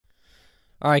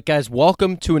All right, guys,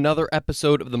 welcome to another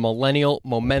episode of the Millennial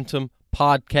Momentum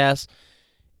Podcast.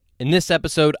 In this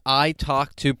episode, I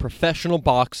talk to professional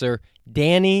boxer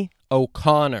Danny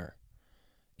O'Connor,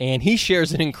 and he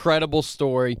shares an incredible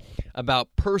story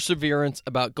about perseverance,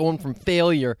 about going from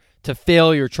failure to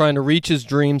failure, trying to reach his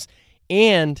dreams,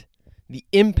 and the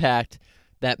impact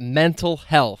that mental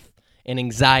health and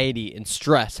anxiety and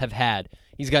stress have had.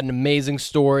 He's got an amazing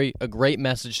story, a great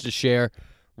message to share.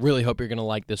 Really hope you're going to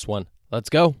like this one. Let's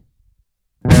go. All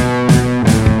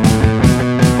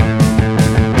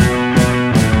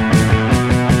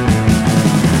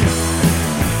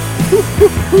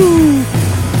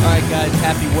right, guys,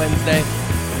 happy Wednesday.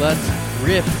 Let's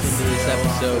rip into this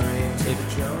episode. If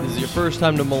this is your first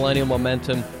time to Millennial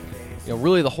Momentum,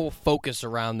 really the whole focus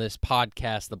around this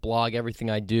podcast, the blog, everything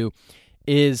I do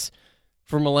is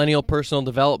for millennial personal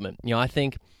development. I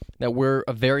think that we're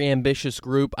a very ambitious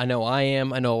group. I know I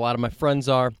am. I know a lot of my friends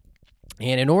are.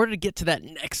 And in order to get to that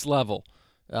next level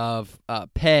of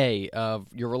pay, of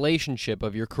your relationship,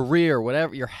 of your career,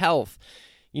 whatever, your health,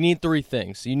 you need three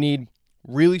things. You need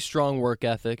really strong work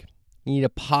ethic, you need a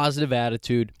positive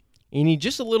attitude, and you need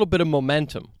just a little bit of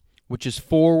momentum, which is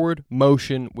forward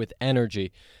motion with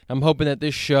energy. I'm hoping that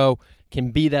this show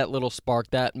can be that little spark,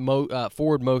 that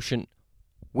forward motion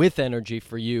with energy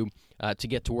for you to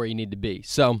get to where you need to be.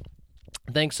 So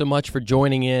thanks so much for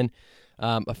joining in.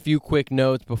 A few quick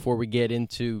notes before we get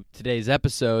into today's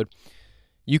episode.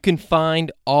 You can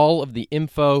find all of the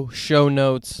info, show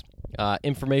notes,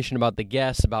 information about the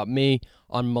guests, about me,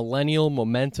 on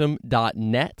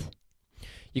millennialmomentum.net.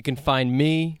 You can find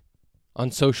me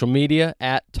on social media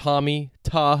at Tommy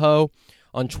Tahoe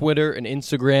on Twitter and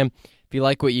Instagram. If you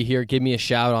like what you hear, give me a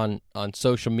shout on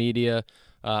social media.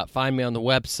 Find me on the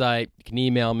website. You can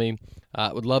email me.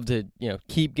 I would love to,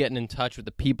 keep getting in touch with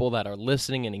the people that are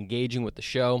listening and engaging with the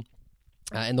show.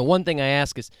 And the one thing I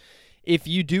ask is, if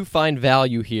you do find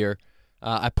value here,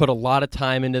 I put a lot of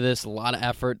time into this, a lot of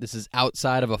effort. This is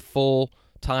outside of a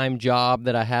full-time job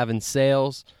that I have in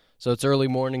sales. So it's early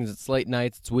mornings, it's late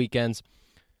nights, it's weekends.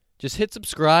 Just hit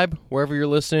subscribe wherever you're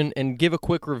listening and give a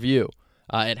quick review.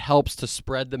 It helps to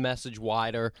spread the message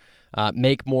wider,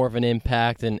 make more of an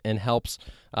impact, and helps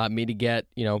me to get,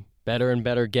 better and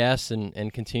better guests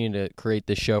and continue to create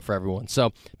this show for everyone.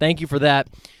 So thank you for that.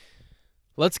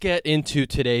 Let's get into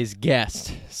today's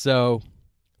guest. So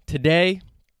today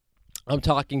I'm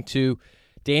talking to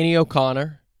Danny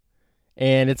O'Connor,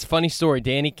 and it's a funny story.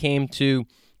 Danny came to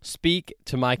speak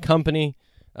to my company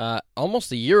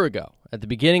almost a year ago at the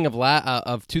beginning of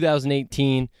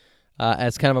 2018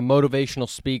 as kind of a motivational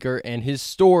speaker, and his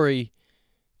story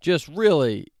just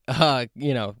really,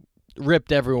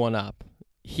 ripped everyone up.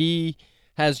 He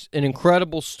has an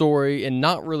incredible story and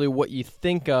not really what you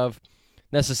think of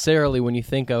necessarily when you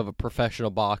think of a professional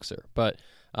boxer. But,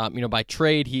 by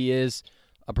trade, he is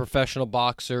a professional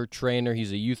boxer, trainer.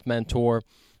 He's a youth mentor.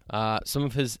 Some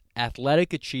of his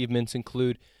athletic achievements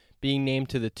include being named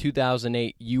to the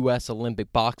 2008 U.S.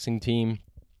 Olympic boxing team.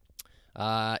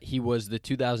 He was the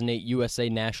 2008 USA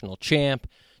National Champ,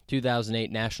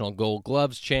 2008 National Gold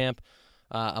Gloves Champ,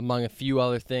 among a few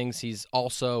other things. He's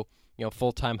also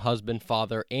full-time husband,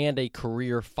 father, and a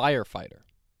career firefighter.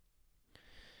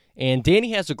 And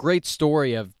Danny has a great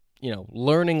story of,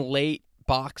 learning late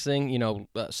boxing,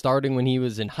 starting when he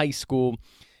was in high school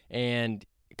and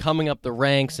coming up the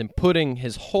ranks and putting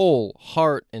his whole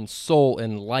heart and soul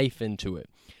and life into it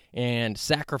and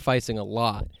sacrificing a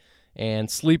lot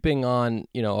and sleeping on,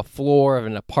 a floor of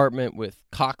an apartment with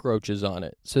cockroaches on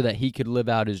it so that he could live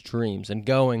out his dreams and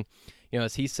going,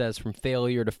 as he says, from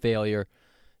failure to failure,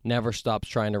 never stops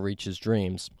trying to reach his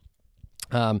dreams.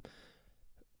 But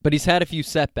he's had a few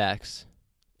setbacks,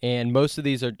 and most of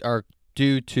these are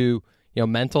due to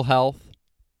mental health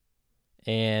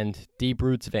and deep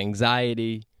roots of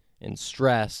anxiety and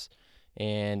stress.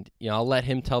 And I'll let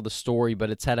him tell the story,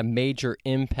 but it's had a major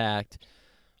impact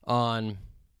on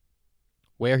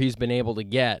where he's been able to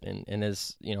get, and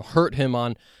has hurt him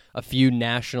on a few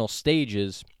national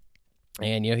stages.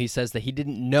 And, he says that he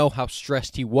didn't know how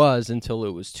stressed he was until it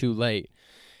was too late.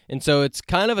 And so it's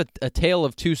kind of a tale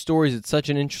of two stories. It's such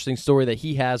an interesting story that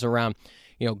he has around,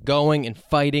 going and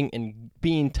fighting and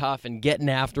being tough and getting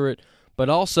after it, but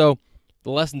also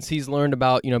the lessons he's learned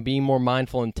about, being more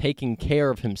mindful and taking care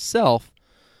of himself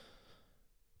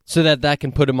so that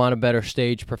can put him on a better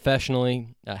stage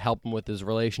professionally, help him with his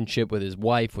relationship with his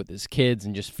wife, with his kids,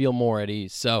 and just feel more at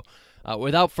ease. So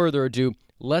without further ado,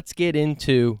 let's get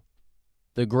into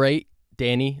the great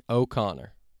Danny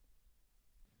O'Connor.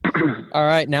 All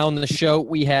right, now on the show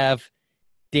we have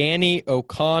Danny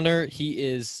O'Connor. He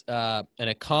is an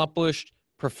accomplished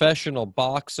professional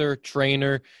boxer,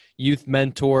 trainer, youth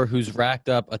mentor who's racked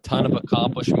up a ton of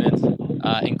accomplishments,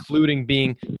 including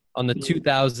being on the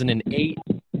 2008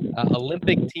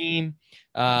 Olympic team.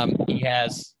 He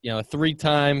has, a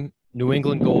 3-time New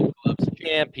England Gold Gloves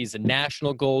champ. He's a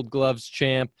national Gold Gloves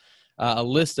champ, a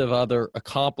list of other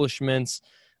accomplishments.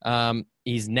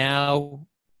 He's now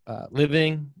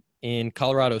living in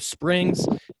Colorado Springs.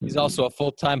 He's also a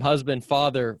full-time husband,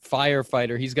 father,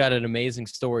 firefighter. He's got an amazing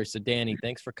story. So, Danny,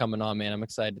 thanks for coming on, man. I'm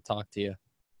excited to talk to you.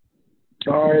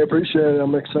 All right, appreciate it.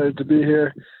 I'm excited to be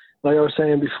here. Like I was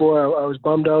saying before, I was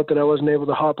bummed out that I wasn't able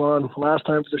to hop on last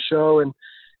time for the show, and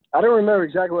I don't remember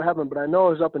exactly what happened, but I know I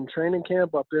was up in training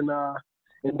camp up in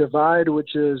Divide,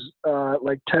 which is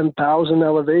like 10,000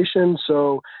 elevation.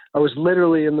 So I was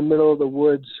literally in the middle of the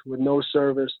woods with no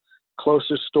service.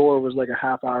 Closest store was like a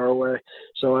half hour away.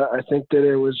 So I think that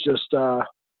it was just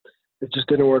it just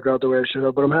didn't work out the way it should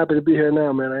have. But I'm happy to be here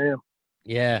now, man. I am.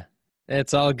 Yeah,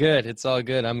 it's all good. It's all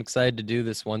good. I'm excited to do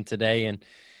this one today. And,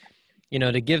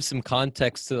 to give some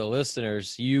context to the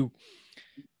listeners, you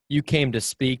came to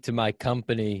speak to my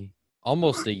company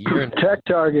almost a year ago. Tech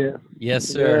Target. Yes,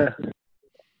 sir. Yeah.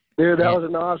 Dude, that was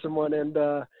an awesome one. And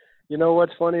you know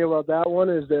what's funny about that one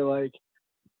is that, like,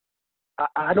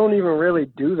 I don't even really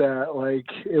do that. Like,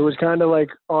 it was kind of like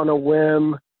on a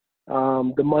whim.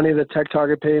 The money that Tech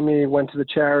Target paid me went to the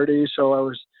charity, so I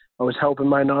was helping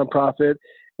my nonprofit,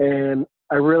 and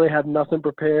I really had nothing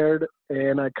prepared,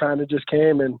 and I kind of just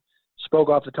came and spoke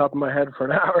off the top of my head for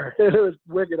an hour. It was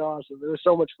wicked awesome. It was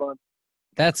so much fun.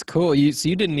 That's cool. You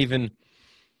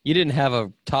didn't have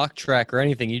a talk track or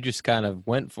anything. You just kind of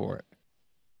went for it.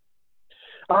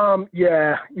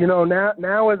 Yeah.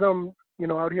 Now as I'm,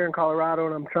 out here in Colorado,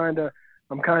 and I'm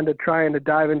kind of trying to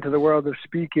dive into the world of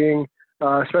speaking,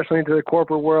 especially into the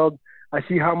corporate world. I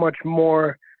see how much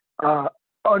more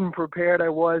unprepared I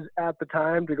was at the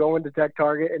time to go into Tech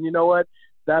Target. And you know what?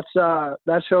 That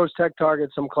shows Tech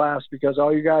Target some class, because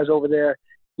all you guys over there,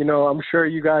 I'm sure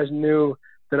you guys knew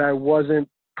that I wasn't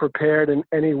prepared in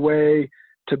any way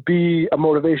to be a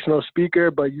motivational speaker,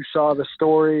 but you saw the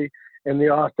story and the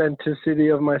authenticity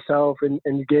of myself, and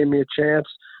you gave me a chance.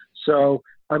 So,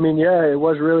 I mean, yeah, it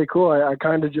was really cool. I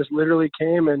kind of just literally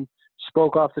came and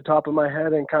spoke off the top of my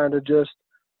head and kind of just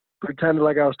pretended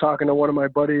like I was talking to one of my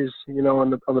buddies,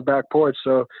 on the back porch.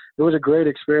 So it was a great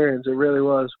experience. It really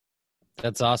was.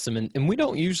 That's awesome. And we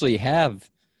don't usually have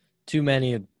too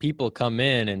many people come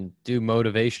in and do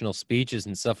motivational speeches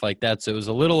and stuff like that. So it was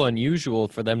a little unusual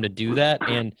for them to do that.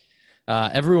 And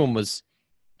everyone was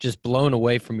just blown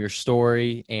away from your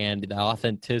story and the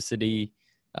authenticity,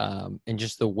 and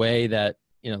just the way that,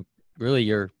 really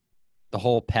the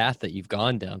whole path that you've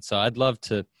gone down. So I'd love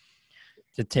to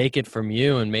take it from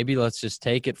you, and maybe let's just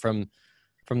take it from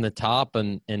the top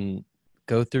and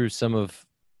go through some of,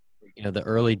 the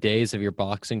early days of your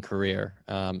boxing career,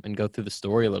 and go through the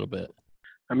story a little bit.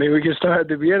 I mean, we can start at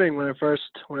the beginning when I first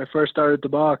started to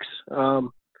box.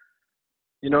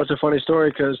 It's a funny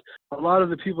story, because a lot of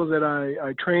the people that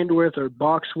I trained with or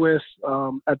boxed with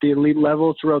at the elite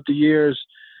level throughout the years,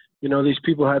 these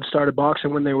people had started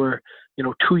boxing when they were,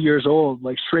 2 years old,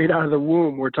 like straight out of the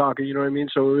womb, we're talking, you know what I mean?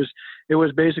 So it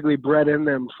was basically bred in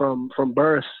them from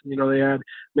birth. They had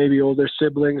maybe older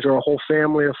siblings or a whole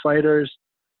family of fighters.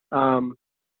 And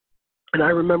I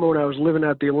remember when I was living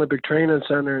at the Olympic Training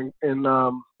Center when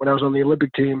I was on the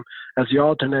Olympic team as the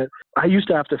alternate, I used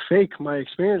to have to fake my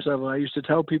experience level. I used to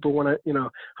tell people when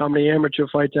how many amateur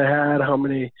fights I had, how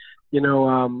many,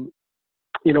 when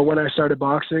I started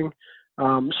boxing.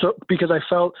 So because I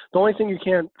felt the only thing you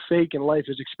can't fake in life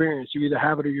is experience. You either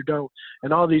have it or you don't.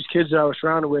 And all these kids that I was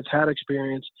surrounded with had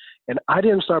experience. And I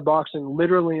didn't start boxing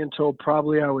literally until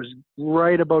probably I was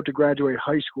right about to graduate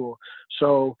high school.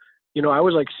 So, I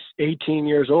was like 18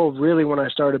 years old really when I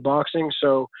started boxing.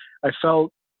 So I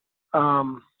felt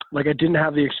like I didn't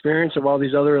have the experience of all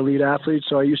these other elite athletes.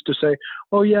 So I used to say,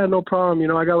 oh yeah, no problem.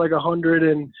 I got like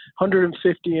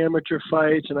 150 amateur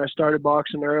fights, and I started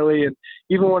boxing early. And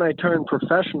even when I turned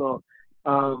professional,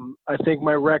 I think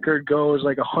my record goes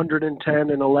like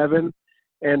 110-11.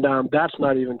 And that's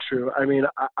not even true. I mean,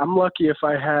 I'm lucky if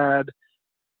I had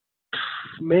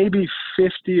maybe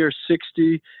 50 or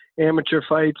 60 amateur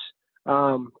fights.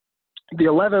 The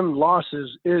 11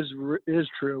 losses is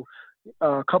true.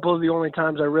 A couple of the only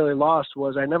times I really lost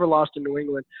was I never lost in New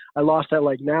England. I lost at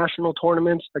like national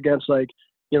tournaments against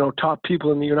top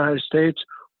people in the United States,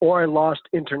 or I lost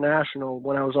international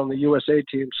when I was on the USA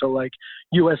team. So like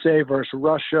USA versus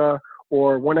Russia,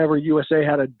 or whenever USA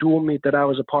had a dual meet that I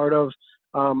was a part of,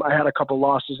 I had a couple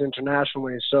losses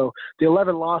internationally. So the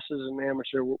 11 losses in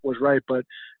amateur was right, but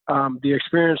the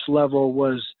experience level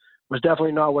was was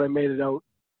definitely not what I made it out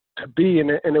to be.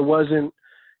 And it wasn't,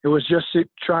 it was just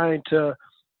trying to,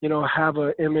 have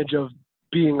an image of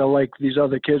being like these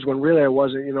other kids when really I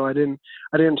wasn't. I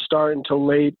didn't start until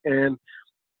late. And,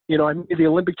 I made the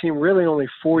Olympic team really only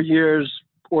 4 years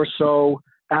or so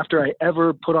after I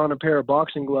ever put on a pair of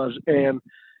boxing gloves. And,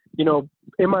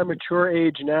 in my mature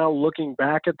age now, looking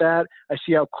back at that, I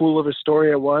see how cool of a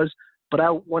story it was.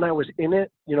 But when I was in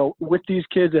it, with these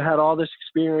kids that had all this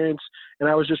experience and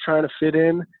I was just trying to fit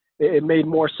in, it made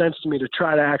more sense to me to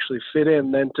try to actually fit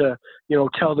in than to,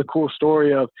 tell the cool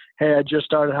story of, hey, I just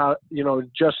started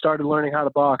learning how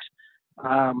to box.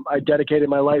 I dedicated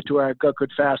my life to where I got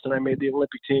good fast and I made the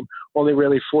Olympic team only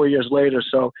really 4 years later.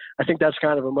 So I think that's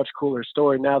kind of a much cooler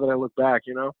story now that I look back,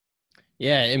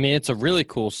 Yeah, I mean, it's a really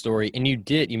cool story. And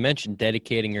you mentioned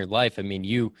dedicating your life. I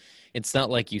mean, it's not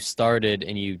like you started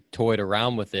and you toyed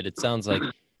around with it. It sounds like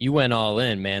you went all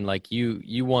in, man. Like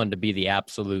you wanted to be the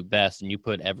absolute best and you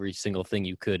put every single thing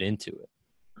you could into it.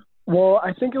 Well,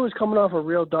 I think it was coming off a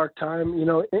real dark time,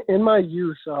 in my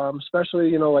youth,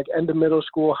 especially, like end of middle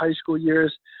school, high school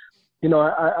years,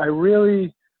 I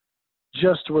really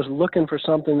just was looking for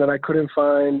something that I couldn't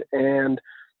find. And,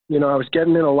 I was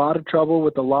getting in a lot of trouble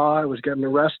with the law. I was getting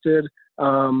arrested.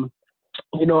 I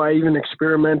even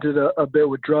experimented a bit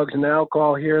with drugs and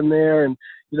alcohol here and there. And,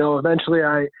 eventually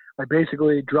I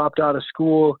basically dropped out of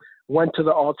school, went to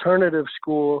the alternative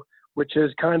school, which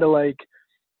is kind of like,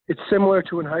 it's similar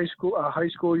to in high school. High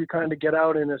school, you kind of get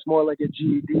out and it's more like a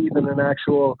GED than an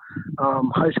actual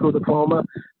high school diploma.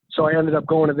 So I ended up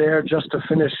going to there just to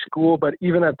finish school. But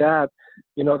even at that,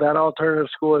 that alternative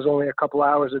school is only a couple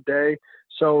hours a day.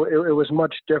 So it was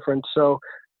much different. So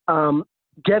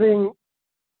getting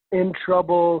in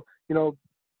trouble,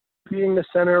 being the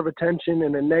center of attention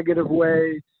in a negative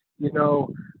way,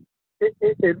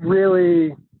 it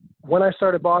really, when I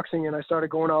started boxing and I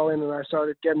started going all in and I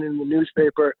started getting in the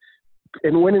newspaper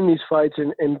and winning these fights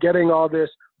and getting all this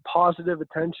positive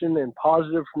attention and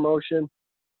positive promotion,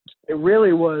 it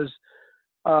really was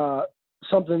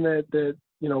something that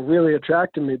really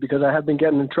attracted me because I had been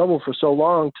getting in trouble for so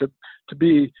long to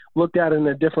be looked at in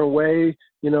a different way,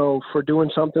 for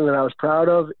doing something that I was proud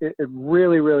of. It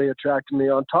really, really attracted me.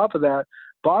 On top of that,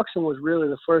 boxing was really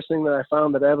the first thing that I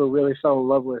found that I ever really fell in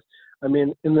love with. I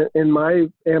mean, in my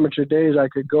amateur days, I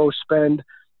could go spend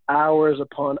hours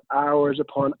upon hours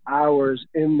upon hours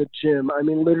in the gym. I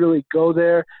mean, literally go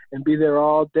there and be there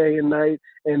all day and night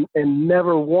and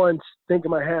never once think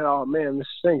in my head, oh man, this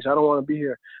stinks, I don't want to be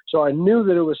here. So I knew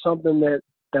that it was something that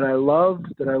I loved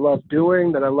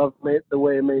doing, that I loved the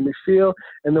way it made me feel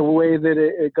and the way that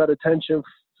it got attention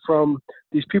from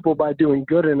these people by doing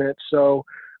good in it. So,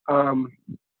 I'm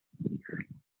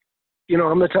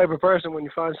the type of person when you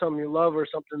find something you love or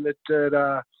something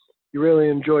that you really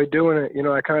enjoy doing it,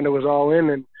 I kind of was all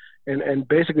in and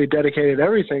basically dedicated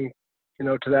everything,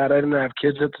 to that. I didn't have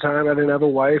kids at the time. I didn't have a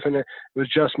wife and it was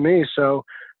just me. So,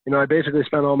 I basically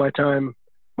spent all my time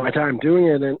doing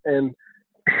it. And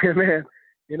man,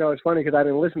 it's funny because I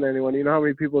didn't listen to anyone. You know how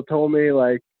many people told me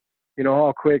like,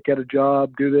 oh, quit, get a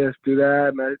job, do this, do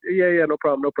that. And yeah, no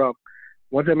problem.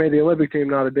 Once I made the Olympic team,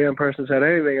 not a damn person said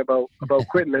anything about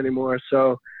quitting anymore.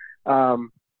 So, I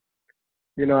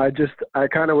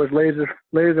kind of was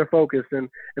laser focused, and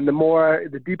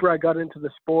the deeper I got into the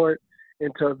sport,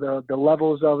 into the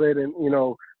levels of it, and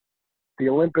the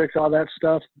Olympics, all that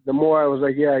stuff, the more I was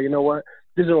like, yeah, you know what,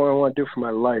 this is what I want to do for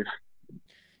my life.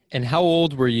 And how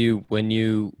old were you when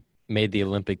you made the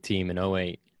Olympic team in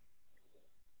 2008?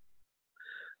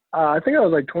 I think I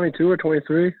was like 22 or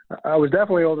 23. I was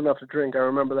definitely old enough to drink. I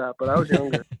remember that, but I was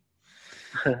younger.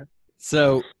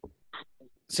 So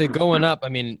going up, I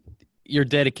mean, you're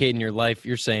dedicating your life,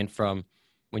 you're saying, from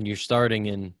when you're starting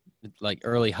in like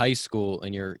early high school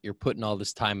and you're putting all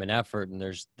this time and effort, and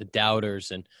there's the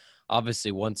doubters. And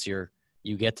obviously once you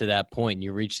get to that point and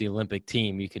you reach the Olympic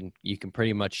team, you can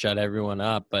pretty much shut everyone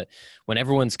up. But when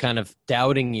everyone's kind of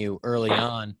doubting you early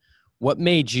on, what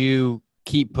made you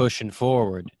keep pushing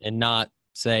forward and not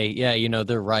say, yeah,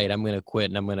 they're right, I'm going to quit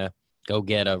and I'm going to go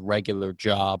get a regular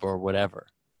job or whatever?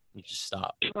 You just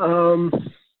stop.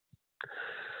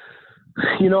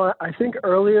 I think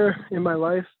earlier in my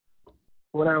life,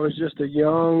 when I was just a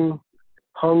young,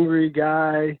 hungry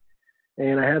guy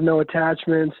and I had no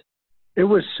attachments, it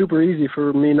was super easy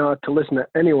for me not to listen to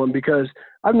anyone because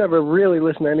I've never really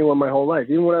listened to anyone my whole life.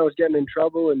 Even when I was getting in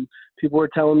trouble and people were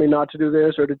telling me not to do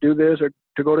this or to do this or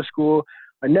to go to school,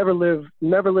 I never listened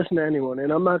to anyone.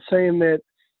 And I'm not saying that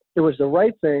it was the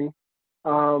right thing,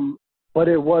 but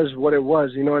it was what it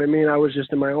was. You know what I mean? I was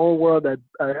just in my own world.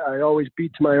 I always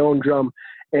beat to my own drum.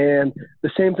 And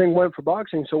the same thing went for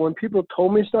boxing. So when people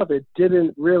told me stuff, it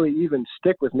didn't really even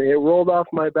stick with me. It rolled off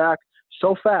my back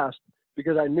so fast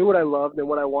because I knew what I loved and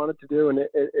what I wanted to do, and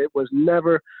it was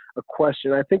never a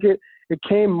question. I think it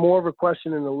came more of a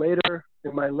question in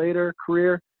my later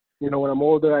career. You know, when I'm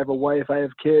older, I have a wife, I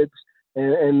have kids,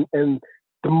 and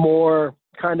the more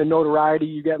kind of notoriety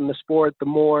you get in the sport, the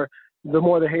more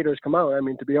the haters come out. I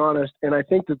mean, to be honest, and I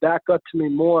think that got to me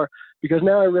more because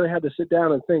now I really had to sit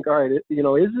down and think, all right, you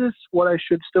know, is this what I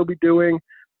should still be doing?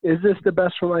 Is this the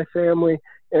best for my family?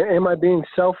 Am I being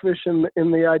selfish in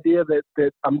the idea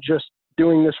that I'm just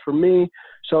doing this for me?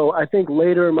 So I think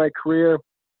later in my career,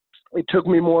 it took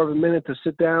me more of a minute to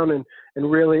sit down and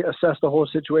really assess the whole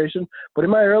situation. But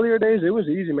in my earlier days, it was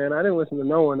easy, man. I didn't listen to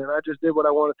no one, and I just did what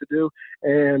I wanted to do.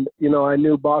 And, you know, I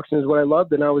knew boxing is what I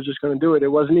loved, and I was just going to do it. It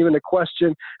wasn't even a question.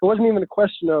 It wasn't even a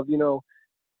question of, you know,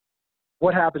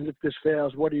 what happens if this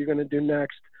fails? What are you going to do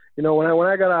next? You know, when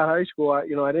I got out of high school, I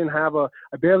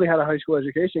barely had a high school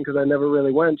education because I never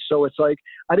really went. So it's like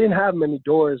I didn't have many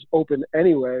doors open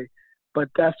anyway. But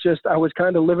that's just, I was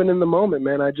kind of living in the moment,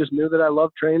 man. I just knew that I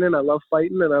loved training, I loved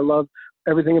fighting, and I loved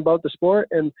everything about the sport.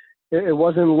 And it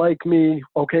wasn't like me,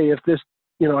 okay, if this,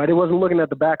 you know, I wasn't looking at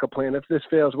the backup plan. If this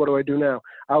fails, what do I do now?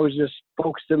 I was just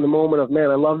focused in the moment of, man,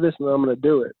 I love this and I'm going to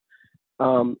do it.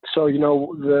 So, you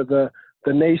know, the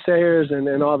naysayers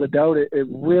and all the doubt, it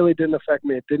really didn't affect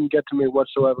me. It didn't get to me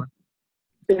whatsoever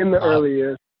in the early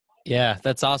years. Yeah,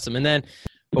 that's awesome. And then,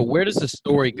 but where does the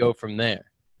story go from there?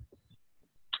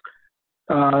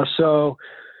 So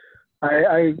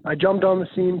I jumped on the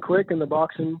scene quick in the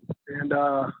boxing, and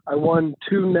I won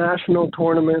 2 national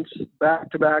tournaments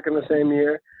back to back in the same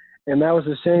year. And that was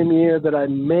the same year that I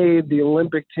made the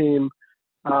Olympic team.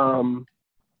 And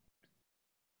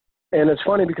it's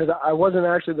funny because I wasn't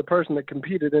actually the person that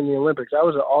competed in the Olympics. I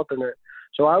was an alternate.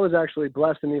 So I was actually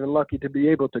blessed and even lucky to be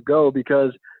able to go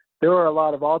because there were a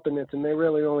lot of alternates, and they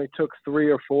really only took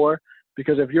 3 or 4.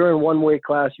 Because if you're in one weight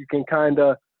class, you can kind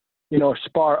of, you know,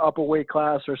 spar up a weight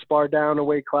class or spar down a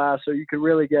weight class. So you could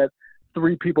really get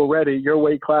 3 people ready, your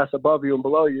weight class above you and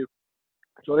below you.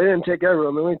 So they didn't take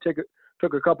everyone. They only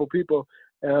took a couple people.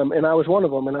 And I was one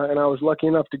of them. And I was lucky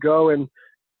enough to go. And,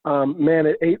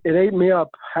 man, it ate me up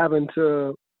having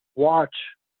to watch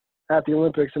at the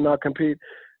Olympics and not compete.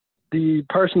 The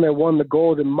person that won the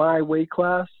gold in my weight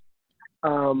class,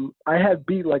 I had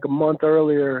beat like a month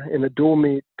earlier in a dual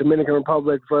meet, Dominican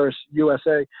Republic versus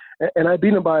USA, and I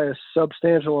beat him by a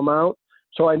substantial amount.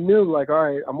 So I knew, like, all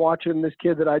right, I'm watching this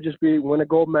kid that I just beat win a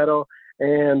gold medal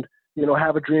and, you know,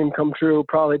 have a dream come true,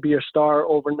 probably be a star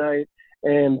overnight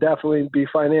and definitely be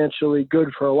financially good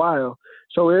for a while.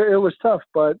 So it was tough,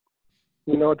 but,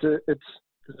 you know,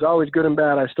 it's always good and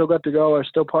bad. I still got to go. I was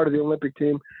still part of the Olympic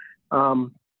team.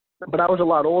 But I was a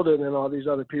lot older than all these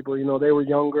other people. You know, they were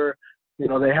younger. You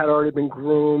know, they had already been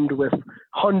groomed with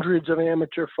hundreds of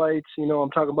amateur fights. You know, I'm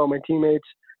talking about my teammates.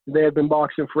 They had been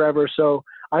boxing forever. So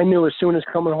I knew as soon as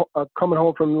coming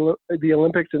home from the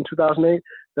Olympics in 2008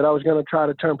 that I was going to try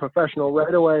to turn professional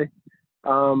right away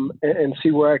and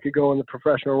see where I could go in the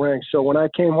professional ranks. So when I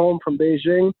came home from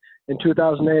Beijing in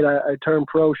 2008, I turned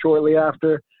pro shortly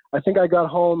after. I think I got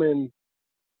home in,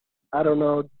 I don't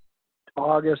know,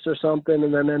 August or something,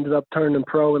 and then ended up turning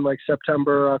pro in like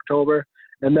September or October.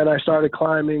 And then I started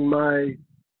climbing my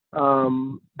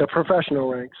the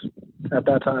professional ranks at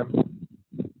that time.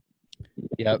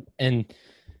 Yep. And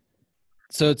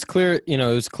so it's clear, you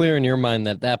know, it was clear in your mind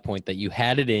that at that point that you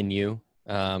had it in you,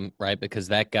 right? Because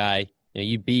that guy, you know,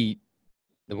 you beat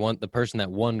the person that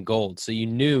won gold. So you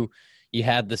knew you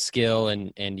had the skill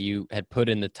and you had put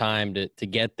in the time to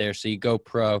get there. So you go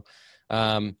pro.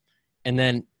 And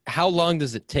then how long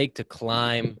does it take to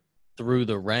climb through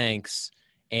the ranks,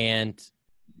 and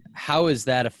how is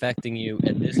that affecting you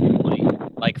at this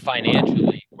point, like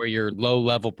financially, where you're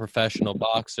low-level professional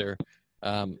boxer?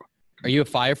 Are you a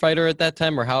firefighter at that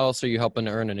time, or how else are you helping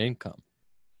to earn an income?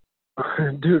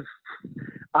 Dude,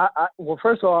 well,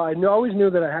 first of all, I always knew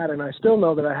that I had it, and I still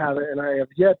know that I have it, and I have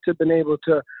yet to been able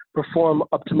to perform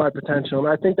up to my potential. And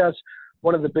I think that's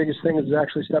one of the biggest things is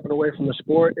actually stepping away from the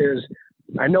sport is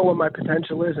I know what my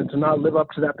potential is, and to not live up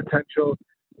to that potential,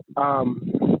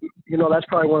 you know, that's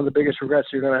probably one of the biggest regrets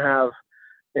you're going to have,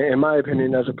 in my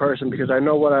opinion, as a person, because I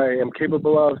know what I am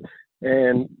capable of,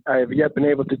 and I have yet been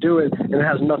able to do it. And it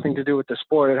has nothing to do with the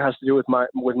sport. It has to do with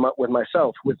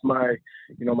myself, with my,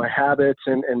 you know, my habits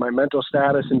and my mental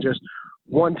status. And just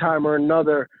one time or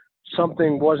another,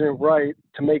 something wasn't right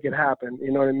to make it happen.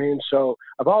 You know what I mean? So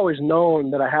I've always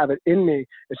known that I have it in me.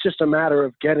 It's just a matter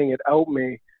of getting it out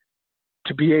me.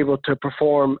 to be able to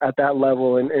perform at that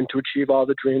level and to achieve all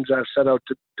the dreams I've set out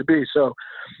to be. So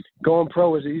going pro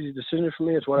was an easy decision for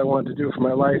me. It's what I wanted to do for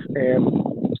my life.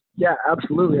 And yeah,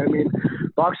 absolutely. I mean,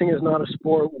 boxing is not a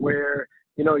sport where,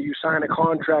 you know, you sign a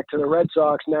contract to the Red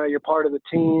Sox, now you're part of the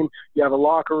team, you have a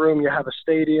locker room, you have a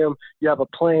stadium, you have a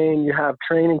plane, you have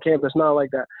training camp. It's not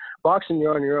like that. Boxing,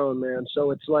 you're on your own, man.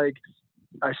 So it's like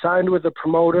I signed with a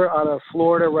promoter out of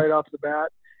Florida right off the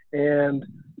bat. And,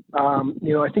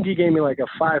 you know, I think he gave me like a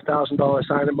 $5,000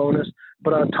 signing bonus.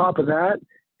 But on top of that,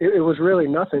 it was really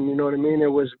nothing. You know what I mean?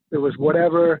 It was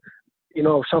whatever. You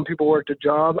know, some people worked a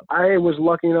job. I was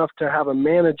lucky enough to have a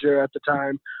manager at the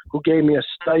time who gave me a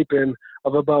stipend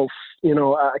of about, you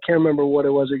know, I can't remember what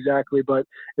it was exactly, but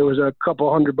it was a couple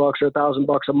 $100 or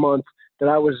 $1,000 a month that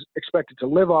I was expected to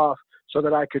live off so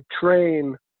that I could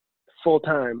train full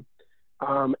time.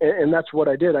 And that's what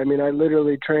I did. I mean, I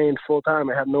literally trained full time.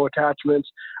 I had no attachments.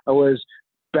 I was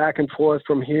back and forth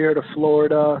from here to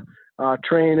Florida,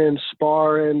 training,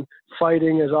 sparring,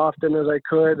 fighting as often as I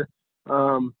could.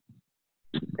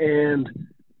 And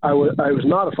I was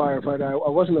not a firefighter. I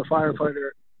wasn't a firefighter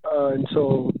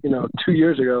until, you know, 2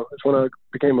 years ago. That's when I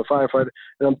became a firefighter.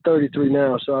 And I'm 33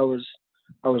 now, so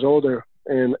I was older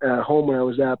and at home when I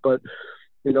was at. But,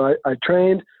 you know, I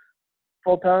trained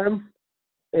full time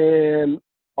and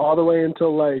all the way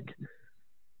until like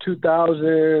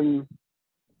 2000.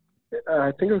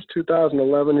 I think it was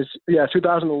 2011.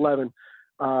 2011.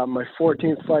 My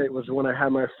 14th fight was when I had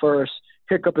my first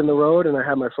hiccup in the road and I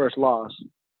had my first loss.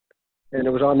 And it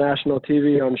was on national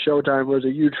TV on Showtime. It was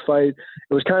a huge fight.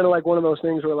 It was kind of like one of those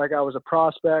things where like I was a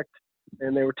prospect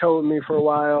and they were toting me for a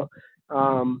while.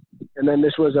 And then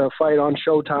this was a fight on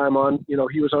Showtime on, you know,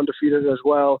 he was undefeated as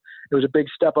well. It was a big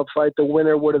step up fight. The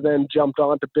winner would have then jumped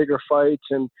on to bigger fights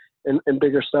and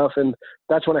bigger stuff. And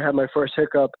that's when I had my first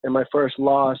hiccup and my first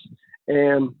loss.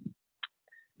 And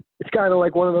it's kind of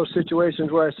like one of those situations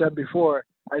where I said before,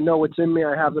 I know what's in me.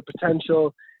 I have the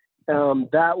potential.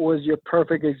 That was your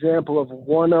perfect example of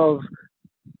one,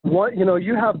 you know,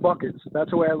 you have buckets. That's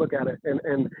the way I look at it.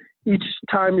 And each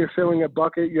time you're filling a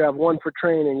bucket, you have one for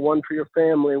training, one for your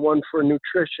family, one for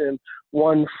nutrition,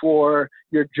 one for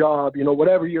your job, you know,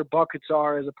 whatever your buckets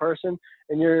are as a person,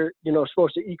 and you're, you know,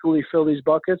 supposed to equally fill these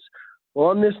buckets. Well,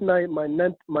 on this night,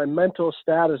 my mental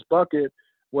status bucket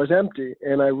was empty,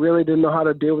 and I really didn't know how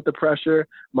to deal with the pressure.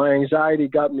 My anxiety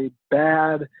got me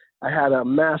bad. I had a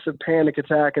massive panic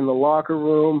attack in the locker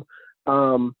room.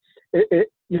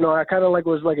 You know, I kind of like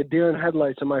was like a deer in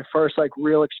headlights in my first like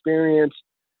real experience,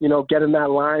 you know, getting that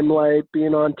limelight,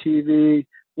 being on TV,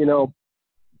 you know,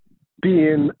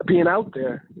 being out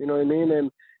there, you know what I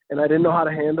mean? And I didn't know how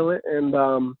to handle it.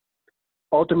 And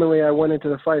ultimately I went into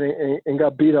the fight and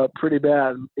got beat up pretty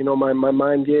bad. You know, my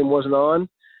mind game wasn't on.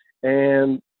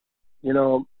 And, you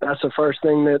know, that's the first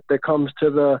thing that comes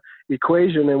to the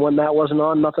equation. And when that wasn't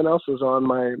on, nothing else was on.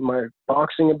 My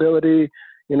boxing ability,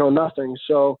 you know, nothing.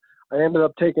 So I ended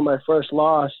up taking my first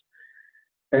loss,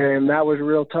 and that was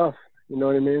real tough. You know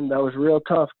what I mean? That was real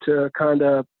tough to kind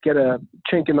of get a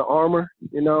chink in the armor,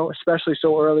 you know, especially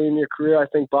so early in your career. I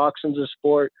think boxing's a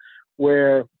sport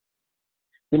where,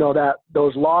 you know, that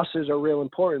those losses are real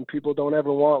important. People don't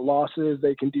ever want losses.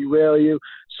 They can derail you,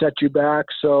 set you back.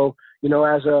 So, you know,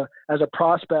 as a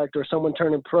prospect or someone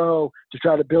turning pro to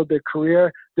try to build their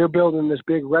career, they're building this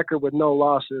big record with no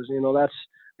losses. You know,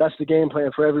 that's the game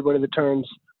plan for everybody that turns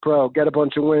pro. Get a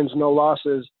bunch of wins, no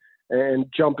losses, and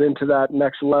jump into that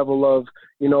next level of,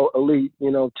 you know, elite, you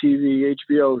know, TV,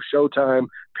 HBO, Showtime,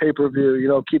 pay-per-view, you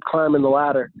know, keep climbing the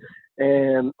ladder.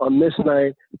 And on this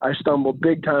night, I stumbled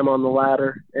big time on the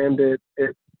ladder, and it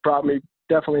brought me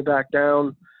definitely back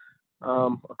down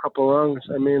a couple rungs.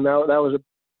 I mean, that was a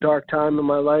dark time in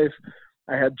my life.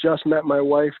 I had just met my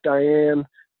wife, Diane.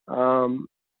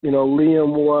 You know,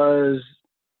 Liam was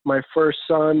my first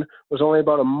son, was only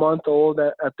about a month old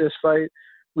at this fight.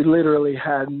 We literally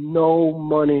had no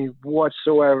money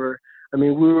whatsoever. I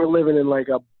mean, we were living in like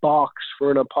a box for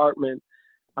an apartment.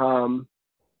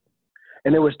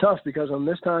 And it was tough because on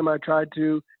this time I tried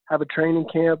to have a training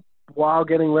camp while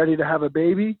getting ready to have a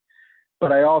baby,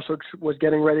 but I also was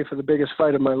getting ready for the biggest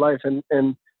fight of my life.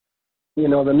 And you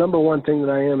know, the number one thing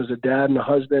that I am is a dad and a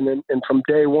husband. And from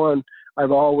day one,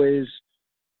 I've always,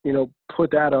 you know,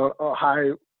 put that a high,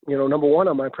 you know, number one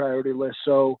on my priority list.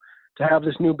 So to have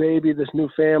this new baby, this new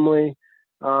family,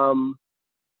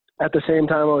 at the same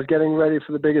time I was getting ready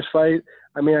for the biggest fight.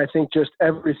 I mean, I think just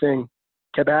everything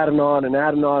kept adding on and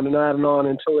adding on and adding on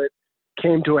until it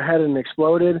came to a head and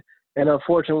exploded. And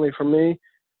unfortunately for me,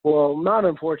 well, not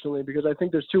unfortunately, because I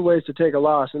think there's two ways to take a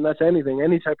loss, and that's anything,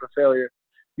 any type of failure.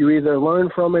 You either learn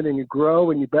from it and you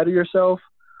grow and you better yourself,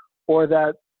 or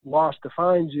that loss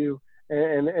defines you,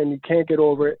 and you can't get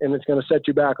over it, and it's going to set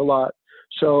you back a lot.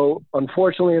 So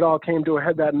unfortunately, it all came to a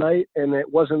head that night, and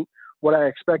it wasn't what I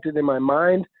expected in my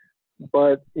mind.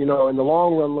 But, in the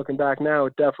long run, looking back now,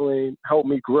 it definitely helped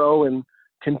me grow and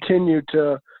continue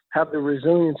to have the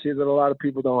resiliency that a lot of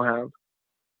people don't have.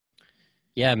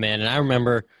 Yeah, man. And I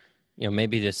remember,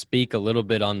 maybe to speak a little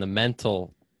bit on the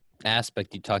mental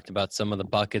aspect, you talked about some of the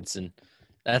buckets, and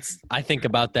I think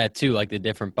about that too, like the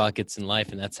different buckets in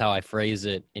life, and that's how I phrase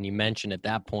it. And you mentioned at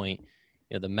that point,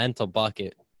 the mental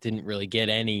bucket didn't really get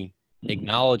any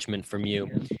acknowledgement from you.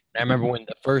 And I remember when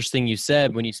the first thing you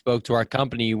said when you spoke to our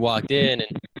company, you walked in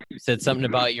and you said something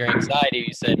about your anxiety.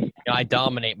 You said, I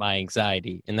dominate my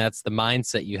anxiety, and that's the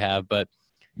mindset you have. But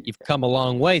you've come a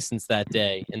long way since that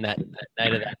day and that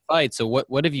night of that fight. So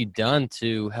what have you done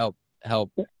to help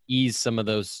ease some of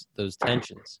those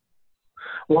tensions?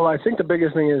 Well, I think the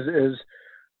biggest thing is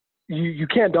you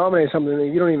can't dominate something that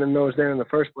you don't even know is there in the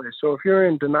first place. So if you're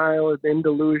in denial, in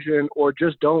delusion, or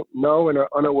just don't know and are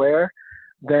unaware,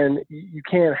 then you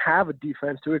can't have a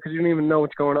defense to it because you don't even know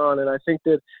what's going on. And I think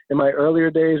that in my earlier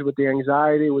days with the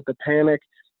anxiety, with the panic,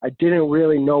 I didn't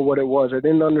really know what it was. I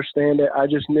didn't understand it. I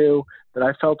just knew that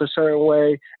I felt a certain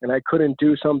way and I couldn't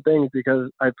do some things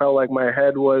because I felt like my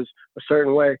head was a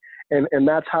certain way. And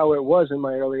that's how it was in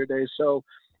my earlier days. So,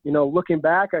 looking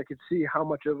back, I could see how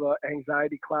much of an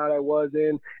anxiety cloud I was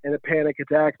in and a panic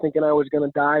attack, thinking I was going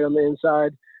to die on the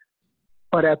inside.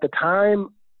 But at the time,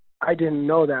 I didn't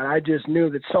know that. I just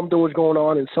knew that something was going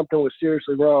on and something was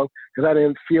seriously wrong because I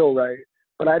didn't feel right.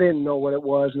 But I didn't know what it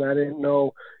was, and I didn't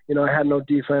know, I had no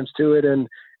defense to it. And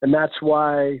that's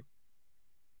why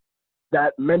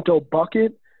that mental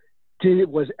bucket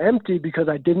was empty because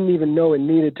I didn't even know it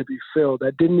needed to be filled.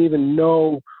 I didn't even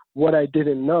know what I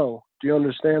didn't know. Do you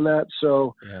understand that?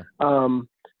 So, yeah.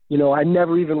 I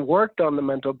never even worked on the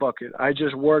mental bucket. I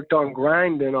just worked on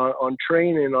grinding, on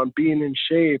training, on being in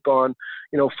shape, on,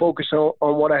 focusing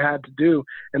on what I had to do.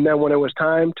 And then when it was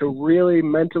time to really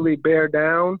mentally bear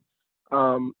down,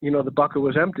 the bucket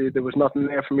was empty. There was nothing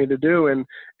there for me to do. And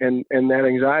that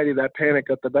anxiety, that panic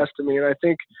got the best of me. And I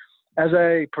think as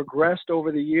I progressed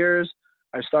over the years,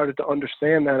 I started to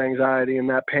understand that anxiety and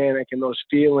that panic and those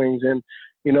feelings. And,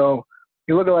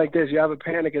 you look at it like this, you have a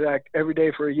panic attack every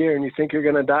day for a year and you think you're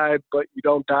going to die, but you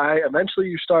don't die. Eventually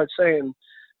you start saying,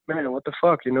 man, what the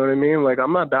fuck? You know what I mean? Like,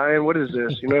 I'm not dying. What is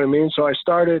this? You know what I mean? So I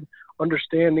started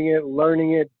understanding it,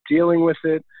 learning it, dealing with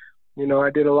it. I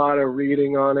did a lot of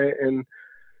reading on it, and,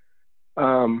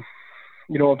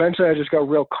 eventually I just got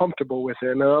real comfortable with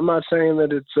it. Now, I'm not saying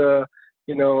that it's,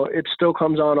 it still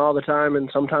comes on all the time, and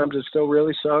sometimes it still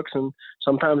really sucks, and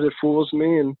sometimes it fools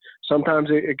me, and sometimes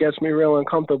it gets me real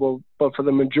uncomfortable. But for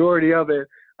the majority of it,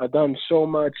 I've done so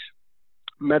much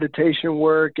meditation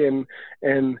work and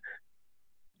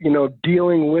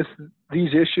dealing with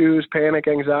these issues, panic,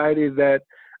 anxiety, that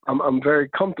I'm very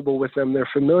comfortable with them. They're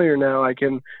familiar now.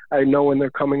 I know when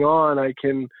they're coming on. I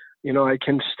can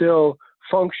still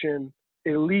function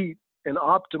elite and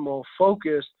optimal,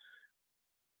 focused,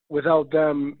 without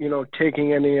them,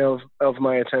 taking any of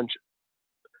my attention.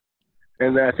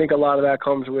 And I think a lot of that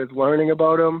comes with learning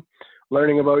about them,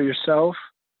 learning about yourself,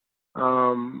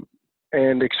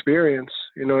 and experience.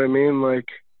 You know what I mean? Like,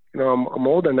 I'm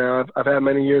older now. I've had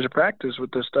many years of practice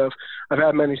with this stuff. I've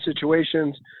had many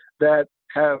situations that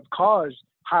have caused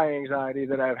high anxiety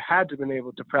that I've had to been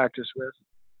able to practice with.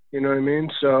 You know what I mean?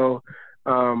 So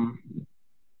I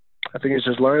think it's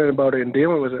just learning about it and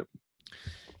dealing with it.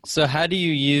 So how do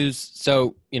you use,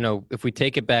 if we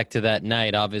take it back to that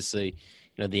night, obviously,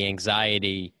 the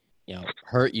anxiety,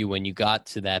 hurt you when you got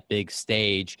to that big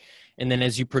stage. And then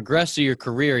as you progress through your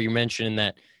career, you mentioned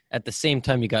that at the same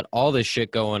time, you got all this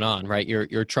shit going on, right?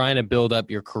 You're trying to build up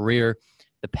your career,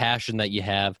 the passion that you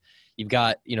have. You've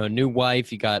got, a new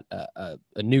wife, you got a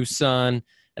new son.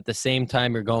 At the same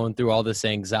time, you're going through all this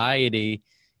anxiety.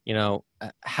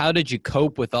 How did you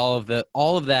cope with all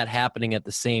of that happening at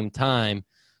the same time?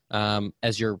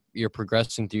 As you're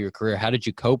progressing through your career, how did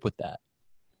you cope with that?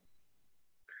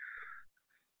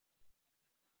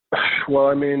 Well,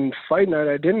 I mean, fight night,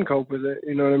 I didn't cope with it.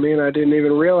 You know what I mean? I didn't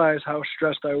even realize how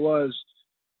stressed I was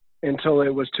until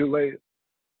it was too late.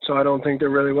 So I don't think there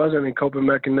really was any coping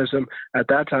mechanism at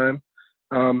that time.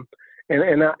 And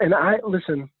I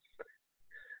listen,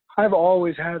 I've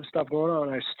always had stuff going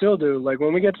on. I still do. Like,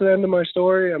 when we get to the end of my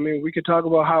story, I mean, we could talk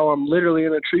about how I'm literally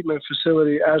in a treatment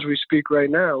facility as we speak right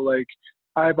now. Like,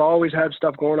 I've always had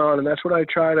stuff going on, and that's what I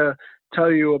try to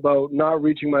tell you about not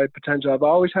reaching my potential. I've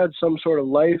always had some sort of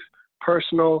life,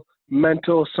 personal,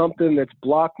 mental, something that's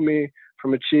blocked me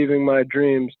from achieving my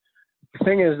dreams. the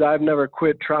thing is, I've never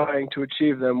quit trying to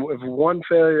achieve them. With one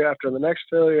failure after the next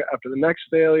failure after the next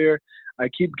failure, I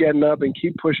keep getting up and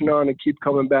keep pushing on and keep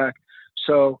coming back.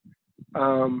 So,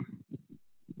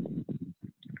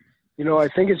 I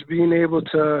think it's being able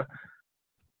to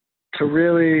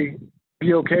really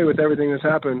be okay with everything that's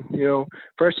happened.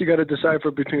 First you got to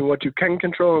decipher between what you can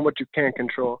control and what you can't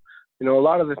control. A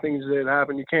lot of the things that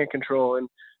happen you can't control, and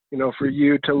for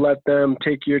you to let them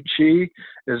take your chi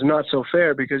is not so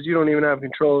fair because you don't even have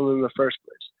control of them in the first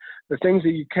place. The things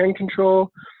that you can control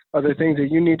are the things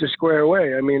that you need to square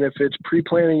away. I mean, if it's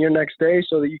pre-planning your next day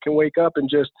so that you can wake up and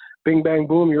just bing, bang,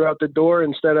 boom, you're out the door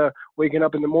instead of waking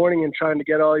up in the morning and trying to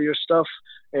get all your stuff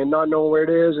and not knowing where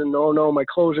it is and, oh, no, my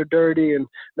clothes are dirty and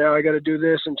now I got to do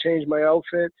this and change my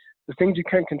outfit. The things you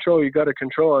can't control, you got to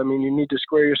control. I mean, you need to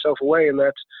square yourself away, and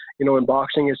that's, in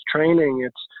boxing, it's training,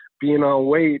 it's being on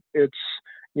weight, it's,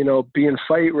 being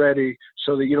fight ready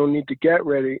so that you don't need to get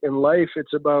ready. In life,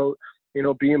 it's about,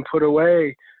 being put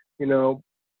away.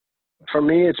 For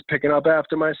me, it's picking up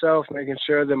after myself, making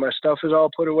sure that my stuff is all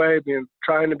put away,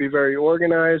 trying to be very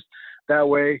organized. That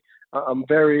way, I'm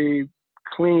very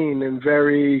clean and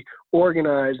very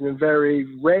organized and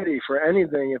very ready for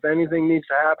anything. If anything needs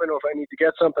to happen or if I need to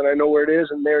get something, I know where it is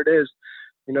and there it is.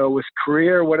 With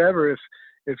career, whatever,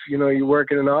 if you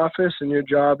work in an office and your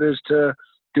job is to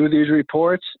do these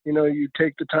reports, you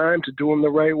take the time to do them the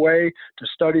right way, to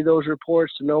study those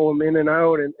reports, to know them in and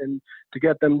out and to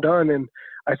get them done. And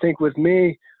I think with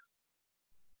me,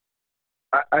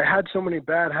 I had so many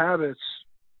bad habits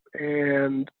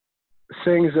and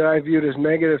things that I viewed as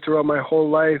negative throughout my whole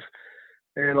life.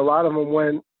 And a lot of them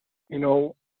went,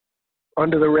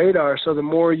 under the radar. So the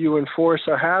more you enforce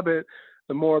a habit,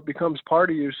 the more it becomes part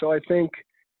of you. So I think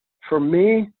for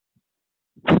me,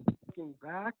 looking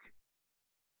back,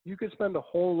 you could spend a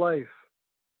whole life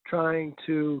trying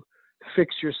to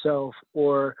fix yourself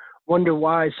or wonder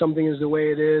why something is the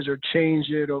way it is or change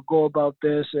it or go about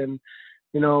this. And,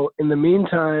 in the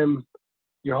meantime,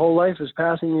 your whole life is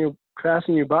passing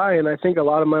you by. And I think a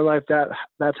lot of my life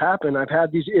that's happened. I've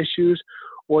had these issues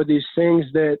or these things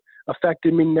that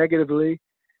affected me negatively,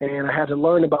 and I had to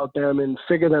learn about them and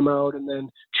figure them out and then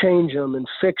change them and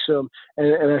fix them.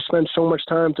 And I spent so much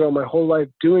time throughout my whole life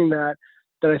doing that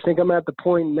I think I'm at the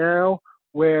point now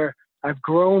where I've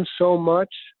grown so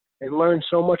much and learned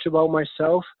so much about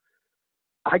myself.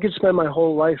 I could spend my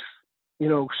whole life,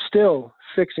 still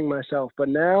fixing myself. But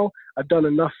now I've done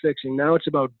enough fixing. Now it's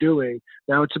about doing.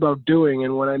 Now it's about doing.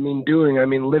 And when I mean doing, I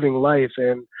mean living life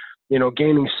and,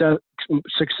 gaining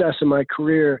success in my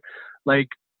career.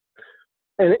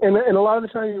 And a lot of the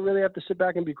time you really have to sit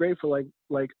back and be grateful.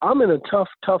 Like I'm in a tough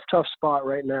spot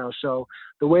right now. So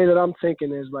the way that I'm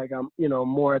thinking is like I'm,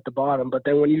 more at the bottom. But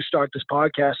then when you start this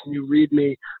podcast and you read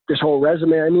me this whole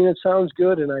resume, I mean, it sounds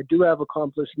good. And I do have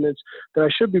accomplishments that I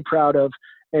should be proud of.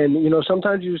 And,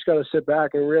 sometimes you just got to sit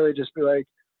back and really just be like,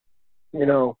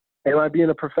 am I being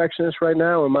a perfectionist right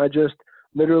now? Am I just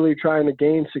literally trying to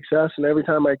gain success? And every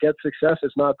time I get success,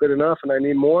 it's not good enough and I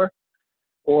need more.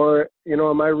 Or,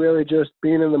 am I really just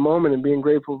being in the moment and being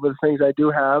grateful for the things I do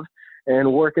have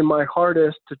and working my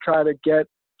hardest to try to get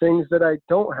things that I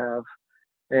don't have?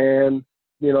 And,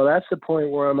 that's the point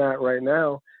where I'm at right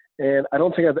now. And I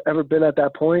don't think I've ever been at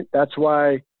that point. That's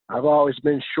why I've always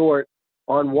been short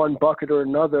on one bucket or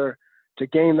another to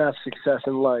gain that success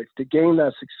in life, to gain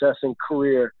that success in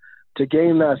career, to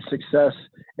gain that success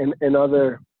in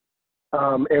other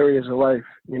areas of life.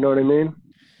 You know what I mean?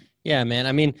 Yeah, man.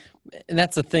 I mean, and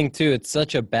that's the thing too. It's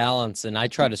such a balance, and I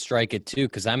try to strike it too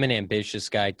because I'm an ambitious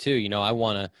guy too. I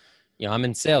want to, I'm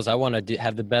in sales. I want to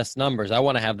have the best numbers. I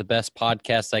want to have the best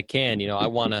podcasts I can. I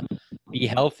want to be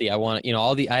healthy. I want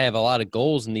to, I have a lot of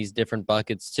goals in these different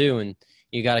buckets too, and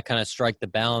you got to kind of strike the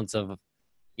balance of,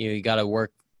 you got to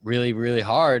work really, really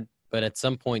hard, but at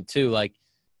some point too, like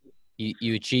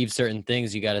you achieve certain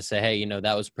things, you got to say, hey,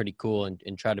 that was pretty cool,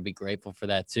 and try to be grateful for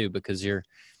that too, because you're,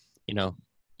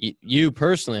 you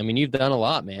personally, I mean, you've done a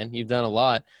lot, man. You've done a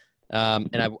lot.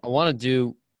 And I want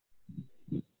to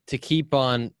keep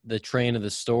on the train of the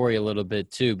story a little bit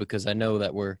too, because I know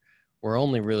that we're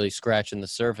only really scratching the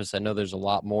surface. I know there's a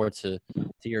lot more to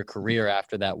your career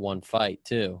after that one fight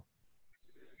too.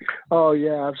 Oh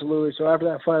yeah, absolutely. So after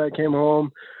that fight, I came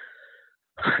home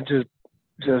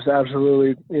just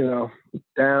absolutely,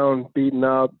 down, beaten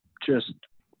up, just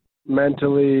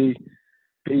mentally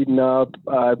beaten up.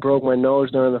 I broke my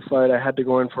nose during the fight. I had to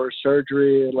go in for a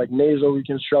surgery, like nasal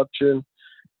reconstruction.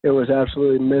 It was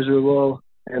absolutely miserable.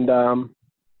 And I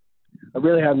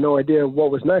really had no idea what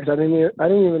was next. I didn't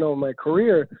even know my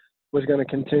career was going to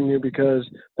continue, because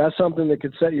that's something that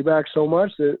could set you back so much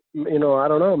that, I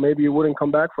don't know, maybe you wouldn't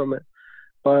come back from it.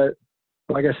 but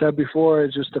like I said before,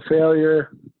 it's just a failure,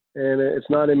 and it's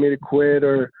not in me to quit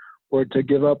or to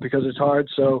give up because it's hard.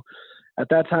 So at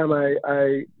that time,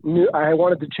 I knew I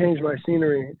wanted to change my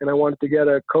scenery, and I wanted to get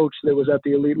a coach that was at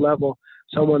the elite level,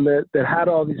 someone that had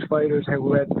all these fighters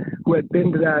who had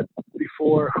been to that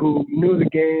before, who knew the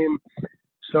game.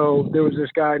 So there was this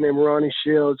guy named Ronnie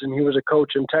Shields, and he was a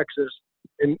coach in Texas,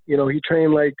 and he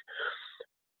trained like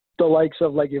the likes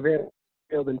of like Evander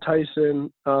Holyfield and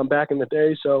Tyson back in the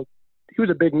day. So he was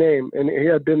a big name, and he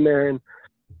had been there, and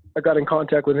I got in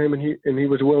contact with him, and he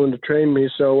was willing to train me.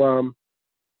 So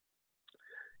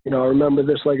I remember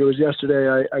this like it was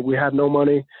yesterday. We had no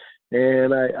money,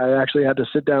 and I actually had to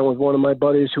sit down with one of my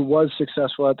buddies who was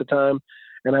successful at the time,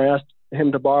 and I asked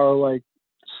him to borrow, like,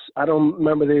 I don't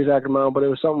remember the exact amount, but it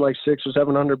was something like $600 or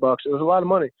 $700. It was a lot of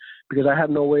money because I had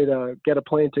no way to get a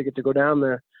plane ticket to go down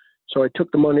there. So I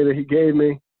took the money that he gave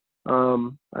me.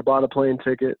 I bought a plane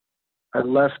ticket. I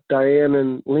left Diane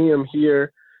and Liam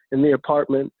here in the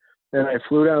apartment, and I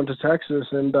flew down to Texas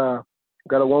and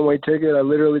got a one-way ticket. I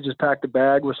literally just packed a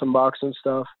bag with some boxing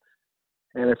stuff,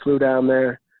 and I flew down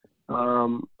there.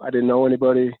 I didn't know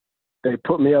anybody. They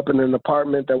put me up in an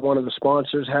apartment that one of the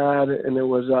sponsors had, and it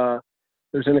was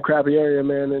in a crappy area,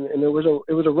 man, and it was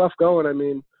a rough going. I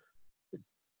mean,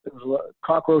 there was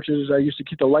cockroaches. I used to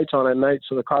keep the lights on at night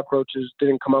so the cockroaches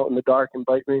didn't come out in the dark and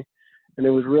bite me, and it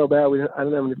was real bad. I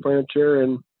didn't have any furniture,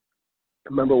 and I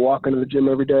remember walking to the gym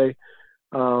every day.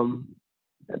 But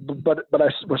I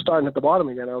was starting at the bottom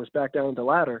again. I was back down the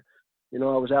ladder. I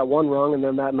was at one rung, and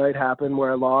then that night happened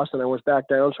where I lost, and I was back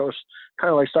down. So I was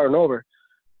kind of like starting over.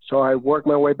 So I worked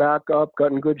my way back up,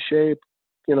 got in good shape.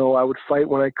 I would fight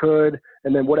when I could,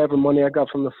 and then whatever money I got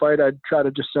from the fight, I'd try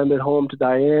to just send it home to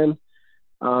Diane.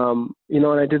 And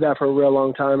I did that for a real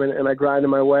long time, and I grinded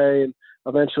my way, and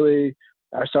eventually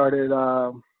I started.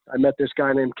 I met this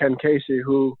guy named Ken Casey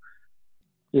who,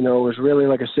 was really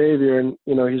like a savior, and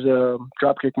he's a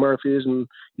Dropkick Murphys, and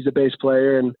he's a bass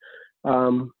player, and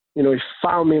he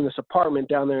found me in this apartment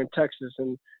down there in Texas,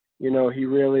 and he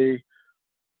really.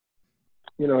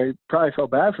 He probably felt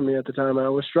bad for me at the time. I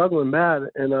was struggling bad,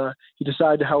 and he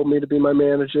decided to help me to be my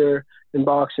manager in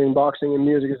boxing. Boxing and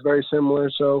music is very similar,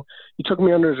 so he took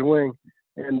me under his wing,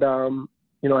 and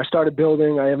I started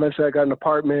building. Eventually I got an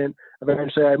apartment.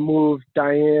 Eventually I moved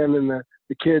Diane and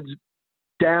the kids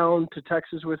down to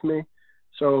Texas with me.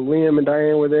 So Liam and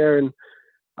Diane were there, and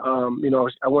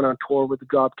I went on tour with the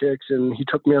Dropkicks, and he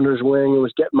took me under his wing and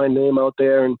was getting my name out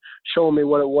there and showing me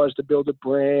what it was to build a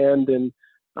brand. And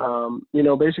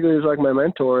basically he was like my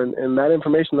mentor, and that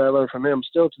information that I learned from him,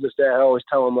 still to this day, I always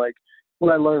tell him, like,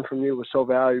 what I learned from you was so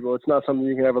valuable. It's not something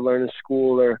you can ever learn in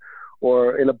school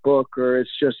or in a book, or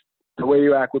it's just the way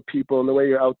you act with people and the way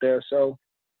you're out there. So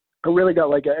I really got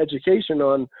like an education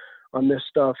on this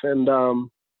stuff, and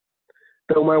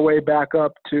built my way back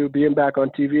up to being back on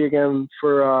TV again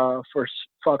for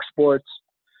Fox Sports.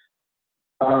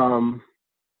 And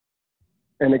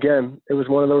again, it was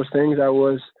one of those things. I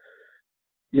was,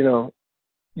 you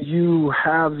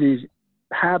have these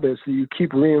habits that you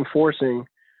keep reinforcing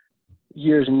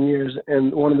years and years.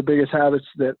 And one of the biggest habits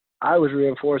that I was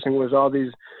reinforcing was all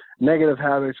these negative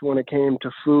habits when it came to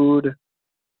food,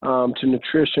 to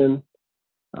nutrition.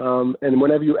 And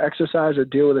whenever you exercise or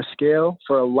deal with a scale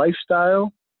for a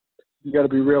lifestyle, you got to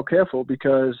be real careful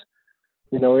because,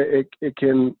 it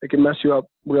can mess you up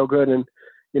real good. And,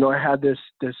 I had this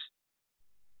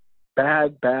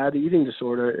bad eating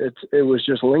disorder. It was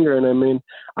just lingering. I mean,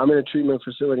 I'm in a treatment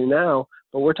facility now,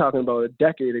 but we're talking about a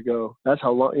decade ago. That's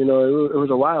how long, it was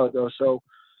a while ago. So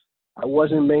I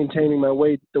wasn't maintaining my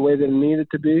weight the way that it needed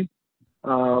to be.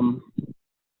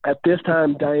 At this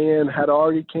time, Diane had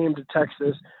already came to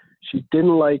Texas. She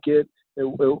didn't like it. She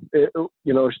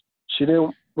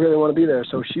didn't really want to be there.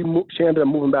 So she ended up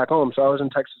moving back home. So I was in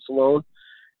Texas alone.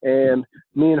 And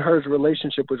me and her's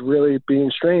relationship was really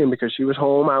being strained because she was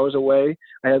home, I was away.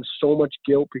 I had so much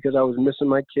guilt because I was missing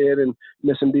my kid and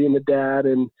missing being a dad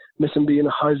and missing being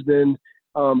a husband.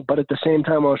 But at the same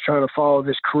time, I was trying to follow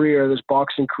this career, this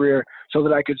boxing career, so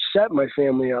that I could set my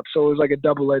family up. So it was like a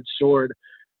double-edged sword.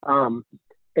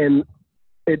 And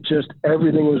it just,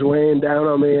 everything was weighing down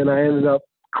on me, and I ended up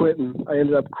quitting.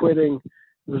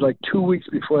 It was like 2 weeks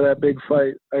before that big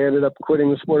fight. I ended up quitting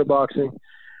the sport of boxing.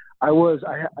 I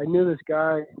knew this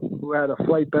guy who had a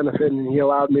flight benefit, and he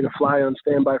allowed me to fly on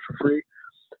standby for free.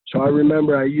 So I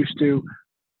remember I used to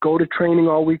go to training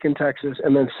all week in Texas,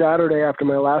 and then Saturday after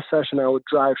my last session, I would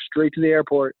drive straight to the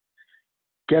airport,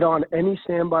 get on any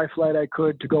standby flight I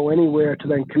could to go anywhere to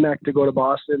then connect to go to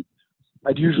Boston.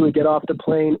 I'd usually get off the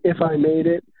plane, if I made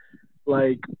it,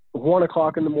 like 1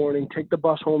 o'clock in the morning, take the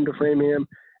bus home to Framingham,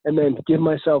 and then give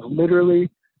myself literally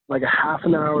like a half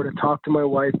an hour to talk to my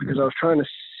wife because I was trying to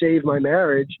save my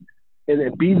marriage and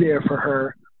then be there for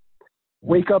her.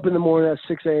 Wake up in the morning at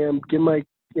 6 a.m., give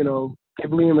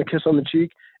Liam a kiss on the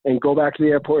cheek, and go back to the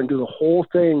airport and do the whole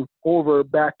thing over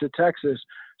back to Texas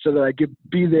so that I could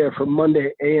be there for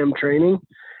Monday AM training.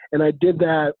 And I did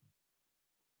that,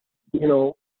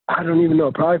 I don't even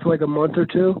know, probably for like a month or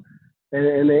two.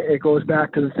 And it goes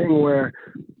back to the thing where,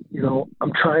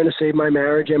 I'm trying to save my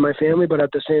marriage and my family, but at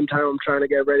the same time, I'm trying to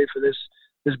get ready for this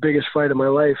biggest fight of my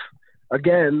life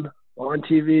again on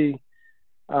TV.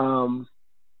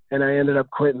 And I ended up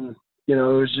quitting. It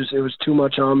was too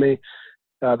much on me.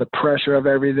 The pressure of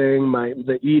everything,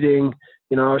 the eating,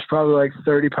 I was probably like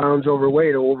 30 pounds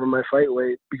overweight or over my fight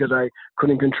weight because I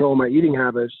couldn't control my eating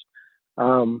habits.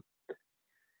 And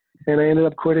I ended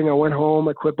up quitting. I went home,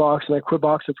 I quit boxing. I quit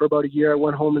boxing for about a year. I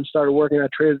went home and started working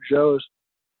at Trader Joe's.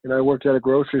 And I worked at a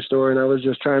grocery store, and I was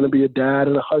just trying to be a dad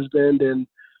and a husband and,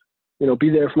 be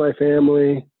there for my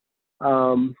family.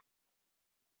 And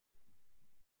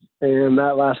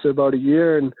that lasted about a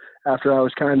year. And after I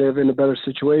was kind of in a better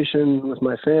situation with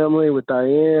my family, with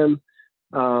Diane,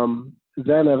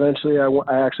 then eventually I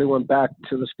actually went back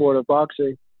to the sport of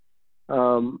boxing. I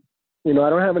don't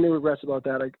have any regrets about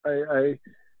that.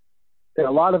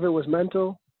 A lot of it was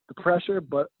mental, the pressure,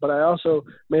 but I also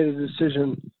made a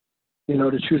decision,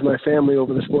 to choose my family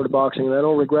over the sport of boxing. And I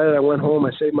don't regret it. I went home,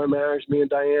 I saved my marriage. Me and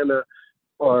Diana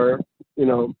are,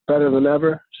 better than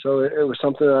ever. So it was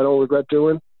something that I don't regret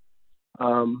doing.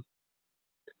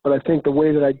 But I think the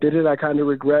way that I did it, I kind of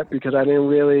regret because I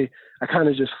kind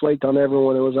of just flaked on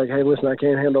everyone. It was like, hey, listen, I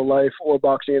can't handle life or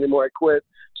boxing anymore. I quit.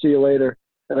 See you later.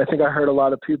 And I think I heard a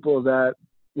lot of people that,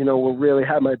 were really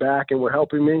had my back and were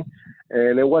helping me.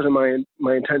 And it wasn't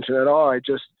my intention at all. I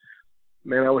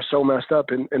was so messed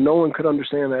up and no one could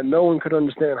understand that. No one could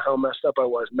understand how messed up I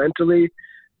was mentally,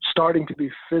 starting to be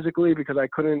physically because I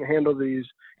couldn't handle these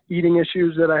eating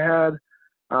issues that I had.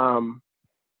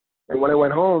 And when I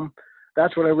went home,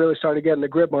 that's when I really started getting the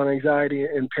grip on anxiety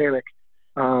and panic.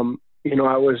 I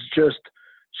was just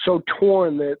so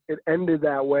torn that it ended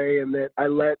that way and that I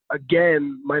let,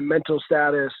 again, my mental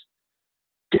status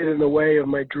get in the way of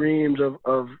my dreams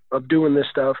of doing this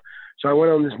stuff. So I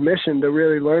went on this mission to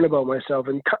really learn about myself.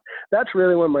 And that's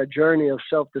really when my journey of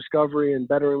self-discovery and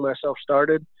bettering myself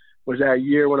started, was that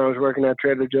year when I was working at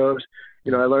Trader Joe's.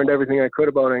 I learned everything I could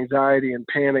about anxiety and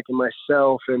panic and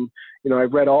myself. And, I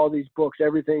read all these books,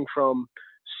 everything from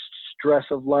Stress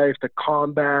of Life to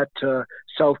Combat to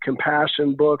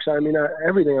self-compassion books.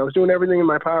 Everything. I was doing everything in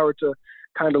my power to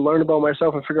kind of learn about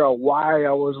myself and figure out why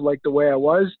I was like the way I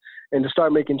was and to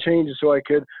start making changes so I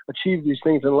could achieve these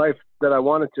things in life that I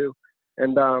wanted to.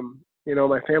 And,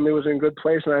 my family was in a good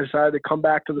place, and I decided to come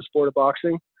back to the sport of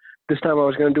boxing. This time I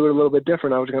was going to do it a little bit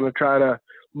different. I was going to try to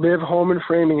live home in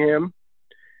Framingham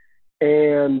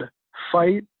and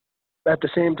fight at the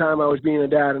same time I was being a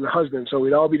dad and a husband. So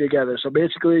we'd all be together. So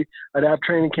basically I'd have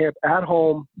training camp at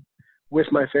home with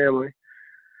my family.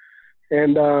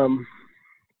 And,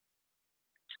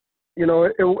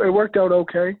 it worked out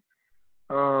okay.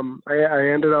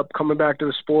 I ended up coming back to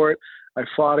the sport. I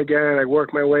fought again. I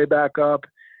worked my way back up,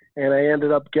 and I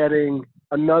ended up getting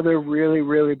another really,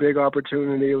 really big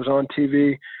opportunity. It was on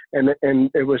TV, and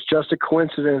it was just a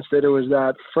coincidence that it was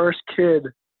that first kid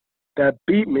that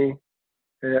beat me.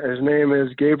 His name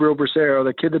is Gabriel Bracero,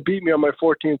 the kid that beat me on my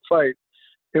 14th fight.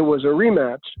 It was a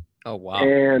rematch. Oh, wow.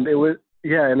 And it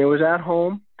was at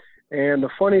home. And the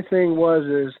funny thing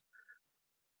is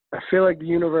I feel like the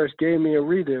universe gave me a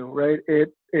redo, right?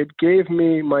 It gave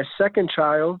me my second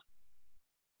child,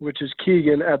 which is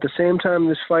Keegan, at the same time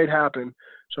this fight happened.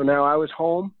 So now I was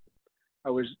home. I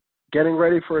was getting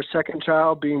ready for a second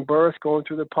child, being birthed, going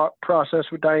through the process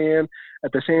with Diane.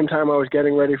 At the same time, I was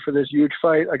getting ready for this huge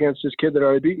fight against this kid that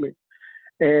already beat me.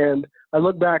 And I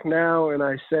look back now and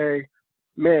I say,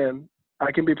 man,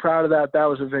 I can be proud of that. That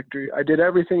was a victory. I did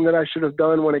everything that I should have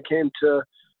done when it came to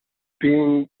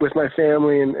being with my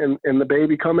family and the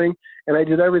baby coming. And I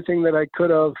did everything that I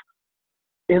could have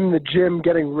in the gym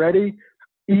getting ready,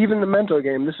 even the mental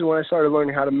game. This is when I started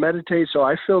learning how to meditate. So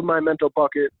I filled my mental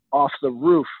bucket off the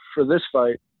roof for this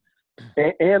fight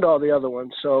and all the other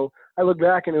ones. So I look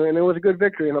back and it was a good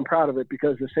victory, and I'm proud of it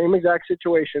because the same exact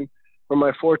situation from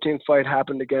my 14th fight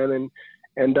happened again.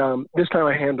 And this time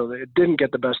I handled it. It didn't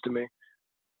get the best of me.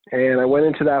 And I went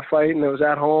into that fight, and it was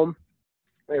at home.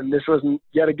 And this was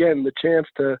yet again the chance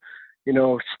to,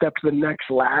 step to the next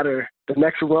ladder, the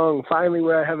next rung, finally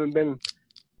where I haven't been.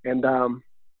 And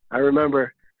I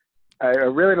remember, I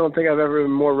really don't think I've ever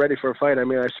been more ready for a fight. I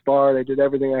mean, I sparred, I did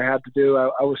everything I had to do.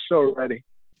 I was so ready.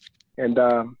 And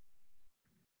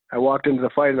I walked into the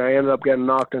fight and I ended up getting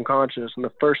knocked unconscious in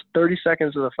the first 30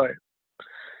 seconds of the fight.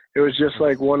 It was just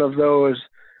like one of those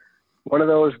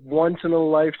once in a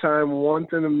lifetime, once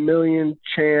in a million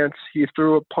chance. He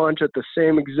threw a punch at the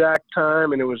same exact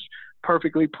time, and it was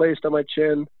perfectly placed on my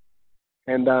chin.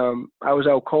 And I was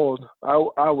out cold. I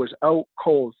was out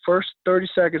cold. First 30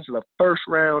 seconds of the first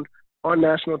round on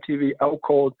national TV, out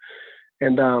cold.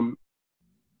 And,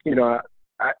 you know,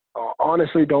 I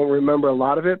honestly don't remember a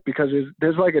lot of it because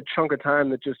there's like a chunk of time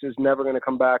that just is never going to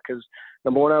come back because,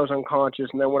 number one, I was unconscious.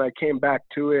 And then when I came back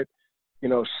to it, you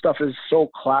know, stuff is so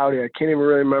cloudy. I can't even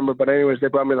really remember. But anyways, they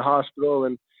brought me to the hospital,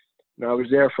 and you know, I was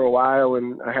there for a while,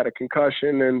 and I had a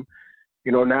concussion. And,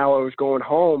 you know, now I was going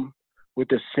home with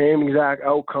the same exact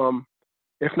outcome,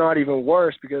 if not even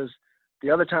worse, because the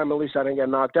other time, at least I didn't get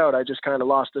knocked out. I just kind of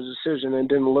lost the decision and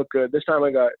didn't look good. This time I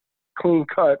got clean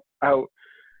cut out.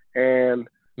 And,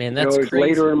 man, that's you know, crazy.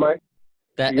 Later in my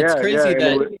it's crazy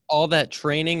that all that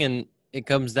training and it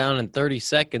comes down in 30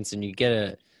 seconds and you get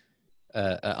a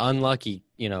unlucky,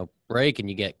 you know, break and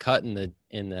you get cut in the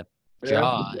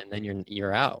jaw and then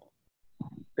you're out.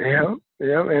 Yeah.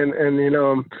 And you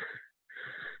know,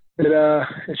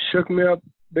 it shook me up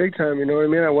big time. You know what I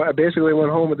mean? I basically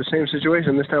went home with the same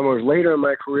situation. This time it was later in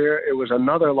my career. It was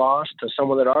another loss to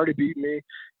someone that already beat me.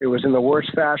 It was in the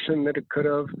worst fashion that it could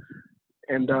have.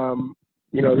 And,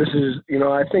 you know, this is, you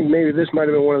know, I think maybe this might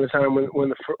have been one of the times when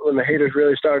the haters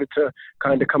really started to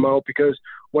kind of come out, because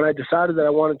when I decided that I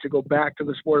wanted to go back to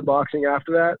the sport of boxing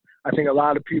after that, I think a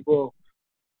lot of people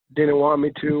didn't want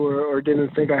me to or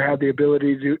didn't think I had the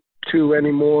ability to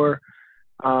anymore.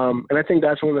 And I think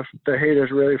that's when the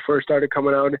haters really first started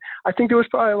coming out. I think there was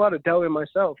probably a lot of doubt in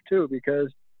myself too,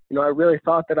 because, you know, I really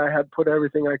thought that I had put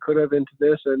everything I could have into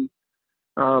this, and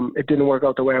it didn't work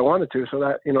out the way I wanted to. So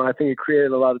that, you know, I think it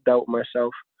created a lot of doubt in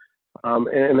myself.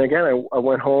 And again, I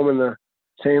went home in the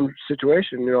same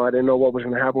situation. You know, I didn't know what was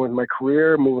going to happen with my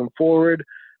career moving forward.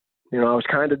 You know, I was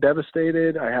kind of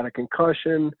devastated. I had a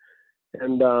concussion,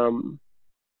 and, you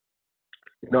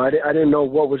know, I didn't know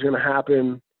what was going to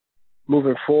happen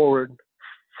moving forward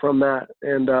from that.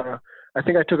 And I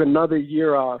think I took another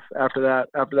year off after that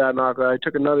knockout. I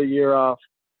took another year off.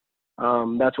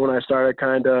 That's when I started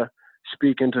kind of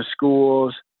speaking to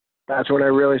schools. That's when I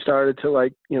really started to,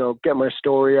 like, you know, get my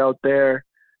story out there.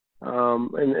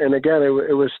 And again,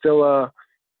 it was still a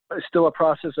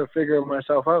process of figuring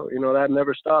myself out. You know, that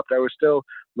never stopped. I was still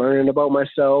learning about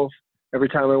myself. Every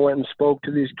time I went and spoke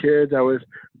to these kids, I was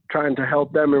trying to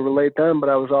help them and relate them, but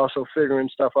I was also figuring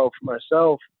stuff out for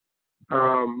myself.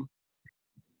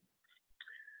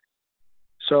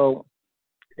 So,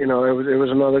 you know, it was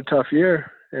another tough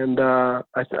year. And I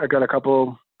got a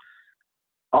couple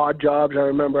odd jobs. I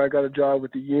remember I got a job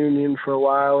with the union for a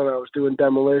while, and I was doing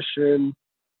demolition.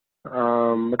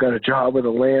 I got a job with a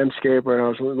landscaper, and I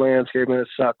was landscaping. It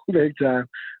sucked big time.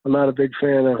 I'm not a big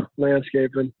fan of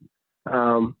landscaping.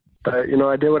 But, you know,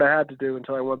 I did what I had to do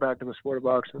until I went back to the sport of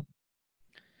boxing.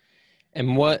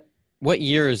 And what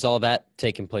year is all that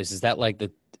taking place? Is that like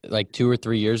 2 or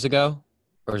 3 years ago,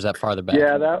 or is that farther back?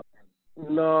 Yeah, that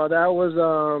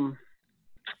was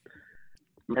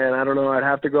man, I don't know. I'd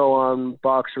have to go on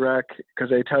BoxRec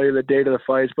because they tell you the date of the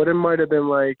fights, but it might have been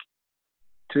like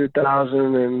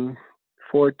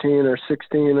 2014 or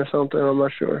 16 or something. I'm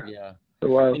not sure. Yeah. A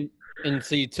while. And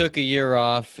so you took a year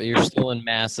off. You're still in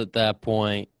Mass at that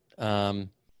point. Yeah.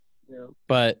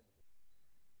 But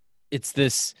it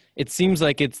seems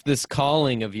like it's this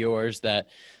calling of yours, that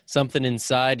something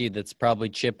inside you that's probably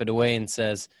chipping away and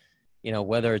says, you know,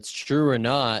 whether it's true or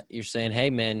not, you're saying, hey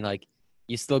man, like,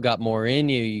 you still got more in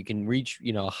you. You can reach,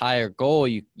 you know, a higher goal.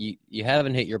 You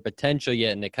haven't hit your potential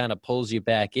yet, and it kind of pulls you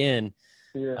back in.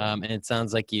 Yeah. And it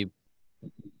sounds like you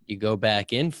go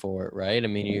back in for it, right? I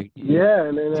mean,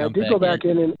 and I did go back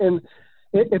in, and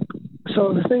it.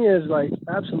 So the thing is, like,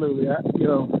 absolutely, you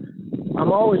know,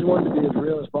 I'm always one to be as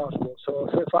real as possible. So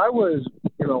if I was,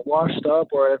 you know, washed up,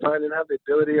 or if I didn't have the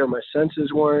ability, or my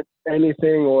senses weren't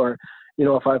anything, or, you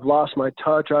know, if I've lost my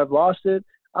touch, I've lost it,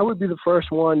 I would be the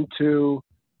first one to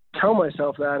tell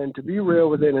myself that and to be real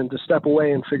with it and to step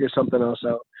away and figure something else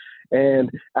out.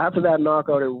 And after that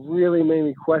knockout, it really made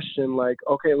me question, like,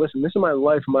 okay, listen, this is my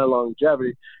life, my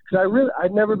longevity. Because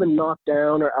I'd never been knocked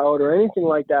down or out or anything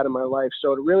like that in my life.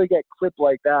 So to really get clipped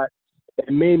like that, it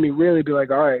made me really be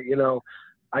like, all right, you know,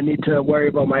 I need to worry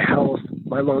about my health,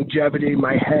 my longevity,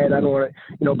 my head. I don't want to,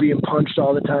 you know, being punched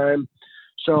all the time.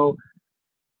 So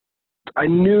I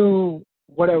knew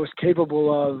what I was capable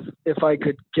of if I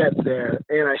could get there.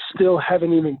 And I still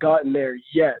haven't even gotten there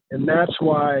yet. And that's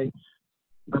why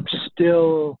I'm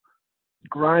still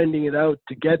grinding it out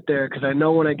to get there, because I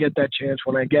know when I get that chance,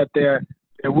 when I get there,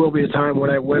 there will be a time when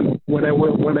I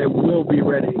will be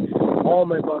ready. All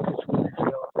my buckets will be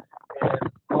filled, and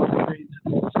all the dreams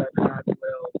and goals I've had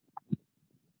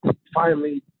will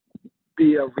finally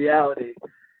be a reality.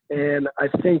 And I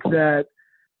think that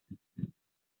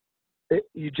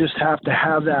you just have to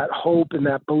have that hope and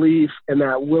that belief and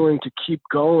that willing to keep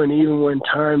going, even when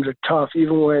times are tough,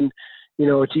 even when,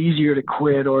 it's easier to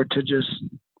quit or to just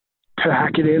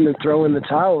pack it in and throw in the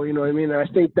towel. You know what I mean? And I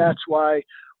think that's why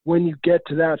when you get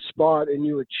to that spot and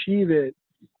you achieve it,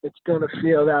 it's going to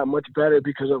feel that much better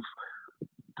because of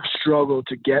the struggle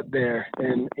to get there.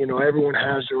 And, everyone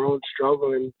has their own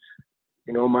struggle, and,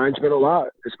 mine's been a lot.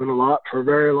 It's been a lot for a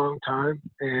very long time.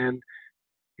 And,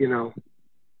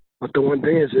 but the one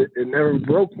thing is it never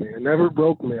broke me. It never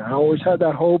broke me. I always had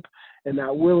that hope and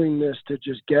that willingness to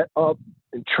just get up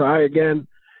and try again.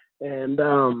 And,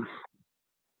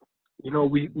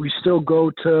 we still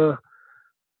go to,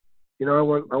 I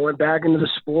went back into the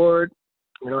sport.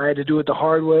 I had to do it the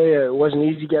hard way. It wasn't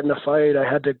easy getting a fight.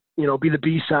 I had to, be the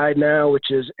B-side now, which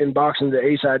is in boxing, the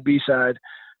A-side, B-side.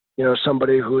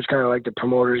 Somebody who's kind of like the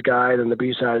promoter's guide, and the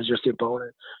B-side is just the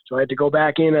opponent. So I had to go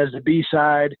back in as the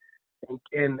B-side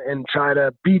and try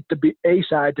to beat the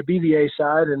A-side to be the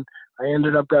A-side. And I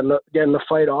ended up getting a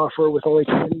fight offer with only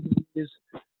 20 days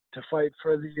to fight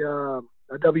for the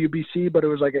WBC, but it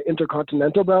was like an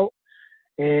intercontinental belt.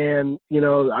 And,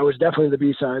 I was definitely the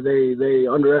B-side. They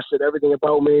underestimated everything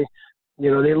about me.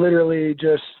 They literally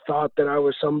just thought that I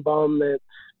was some bum, that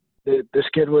this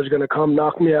kid was going to come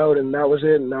knock me out, and that was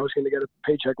it, and I was going to get a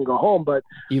paycheck and go home. But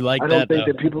you like I don't think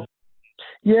that people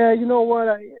 – yeah, you know what?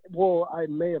 I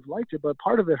may have liked it, but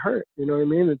part of it hurt. You know what I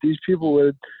mean? That these people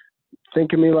would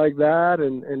think of me like that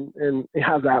and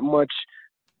have that much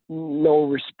no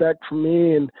respect for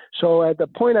me. And so at the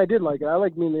point I did like it. I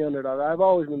like being the underdog. I've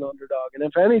always been the underdog. And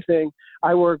if anything,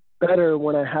 I work better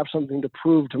when I have something to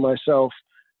prove to myself.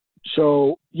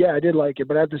 So, yeah, I did like it.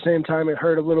 But at the same time, it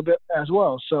hurt a little bit as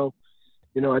well. So,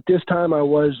 at this time I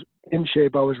was in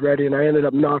shape. I was ready. And I ended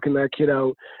up knocking that kid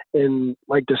out in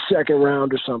like the second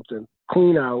round or something,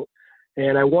 clean out.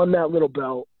 And I won that little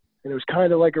belt. And it was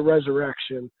kind of like a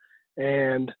resurrection.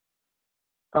 And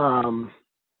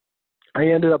I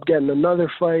ended up getting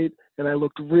another fight, and I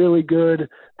looked really good.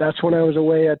 That's when I was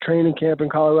away at training camp in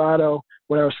Colorado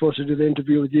when I was supposed to do the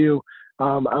interview with you.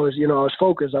 I was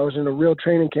focused. I was in a real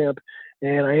training camp,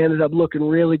 and I ended up looking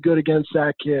really good against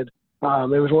that kid.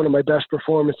 It was one of my best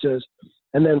performances.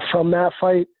 And then from that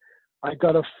fight, I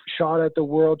got a shot at the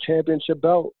world championship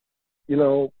belt,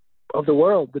 of the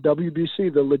world, the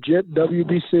WBC, the legit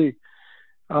WBC.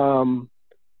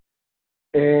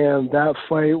 And that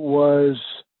fight was,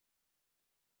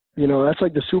 that's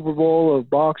like the Super Bowl of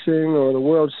boxing or the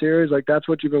World Series. Like, that's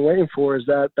what you've been waiting for, is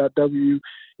that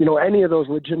any of those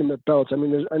legitimate belts. I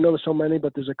mean, I know there's so many,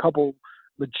 but there's a couple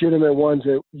legitimate ones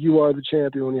that you are the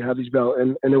champion when you have these belts.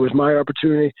 And it was my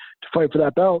opportunity to fight for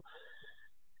that belt.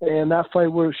 And that fight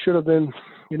should have been,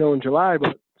 in July.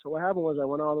 But so what happened was I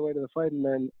went all the way to the fight, and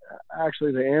then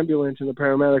actually the ambulance and the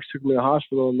paramedics took me to the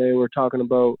hospital, and they were talking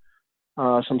about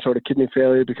some sort of kidney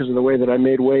failure because of the way that I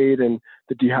made weight and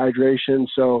the dehydration.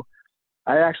 So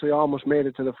I actually almost made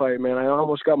it to the fight, man. I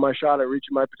almost got my shot at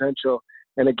reaching my potential.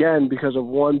 And again, because of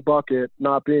one bucket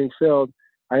not being filled,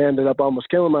 I ended up almost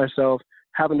killing myself,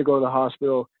 having to go to the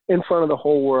hospital in front of the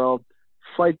whole world.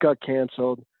 Fight got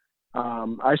canceled.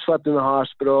 I slept in the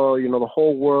hospital. The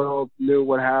whole world knew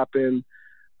what happened.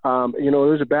 It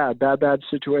was a bad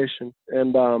situation.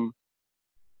 And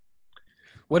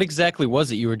what exactly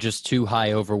was it? You were just too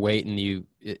high overweight, and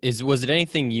was it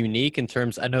anything unique in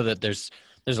terms? I know that there's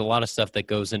a lot of stuff that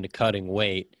goes into cutting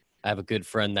weight. I have a good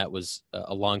friend that was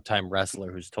a longtime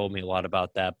wrestler who's told me a lot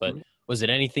about that. But was it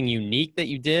anything unique that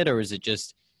you did, or is it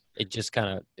just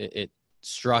kind of it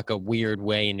struck a weird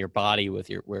way in your body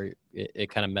where it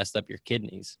kind of messed up your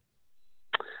kidneys?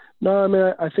 No, I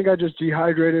mean, I think I just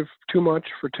dehydrated too much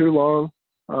for too long.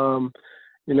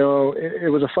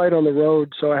 It was a fight on the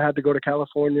road, so I had to go to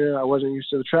California. I wasn't used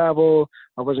to the travel.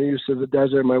 I wasn't used to the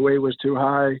desert. My weight was too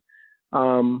high.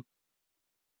 And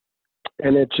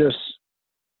it just,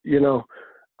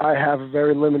 I have a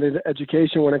very limited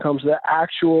education when it comes to the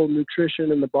actual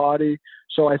nutrition in the body.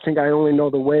 So I think I only know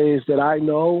the ways that I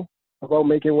know about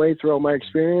making weight throughout my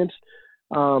experience.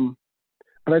 And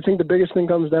I think the biggest thing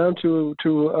comes down to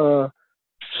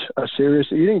a serious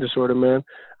eating disorder, man.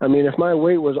 I mean, if my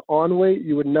weight was on weight,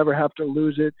 you would never have to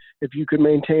lose it. If you could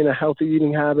maintain a healthy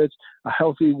eating habits, a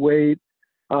healthy weight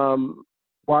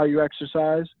while you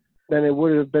exercise, then it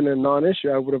would have been a non-issue.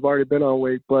 I would have already been on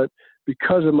weight. But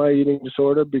because of my eating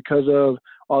disorder, because of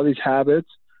all these habits,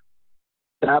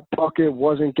 that bucket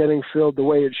wasn't getting filled the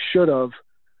way it should have.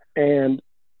 and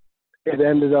it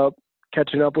ended up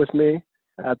catching up with me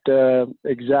at the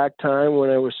exact time when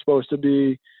it was supposed to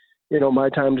be, my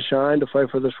time to shine, to fight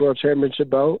for this world championship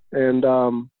belt. And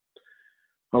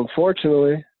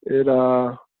unfortunately, it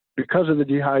because of the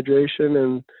dehydration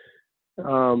and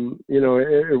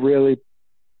it really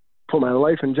put my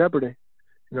life in jeopardy.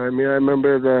 I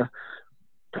remember the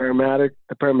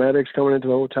paramedics coming into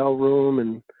the hotel room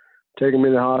and taking me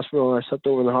to the hospital. I slept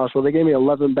over in the hospital. They gave me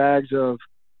 11 bags of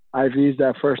IVs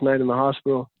that first night in the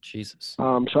hospital. Jesus. So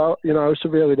I was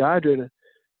severely dehydrated,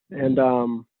 and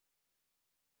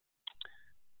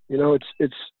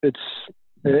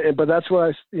but that's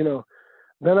why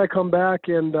then I come back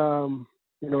and now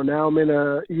I'm in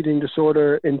a eating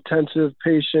disorder intensive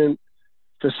patient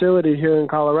facility here in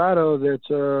Colorado. That's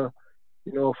a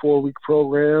 4-week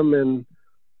program, and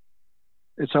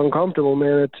it's uncomfortable,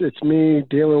 man. It's me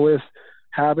dealing with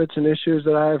habits and issues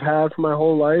that I've had for my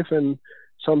whole life, and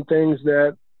some things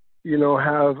that,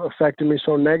 have affected me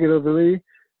so negatively.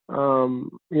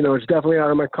 It's definitely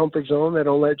out of my comfort zone. They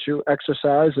don't let you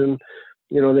exercise, and,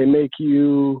 they make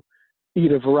you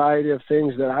eat a variety of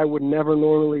things that I would never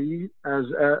normally eat as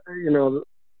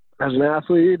an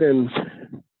athlete. And,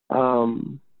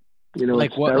 like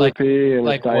it's what, therapy and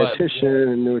like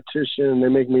dietitian and nutrition. They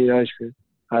make me eat ice cream.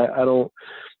 I don't,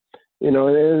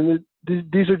 and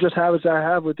these are just habits I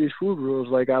have with these food rules.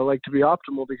 Like, I like to be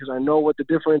optimal because I know what the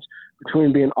difference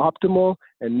between being optimal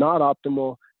and not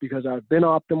optimal, because I've been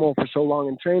optimal for so long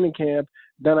in training camp.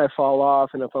 Then I fall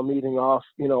off. And if I'm eating off,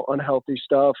 unhealthy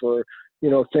stuff or,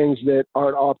 things that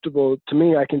aren't optimal to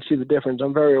me, I can see the difference.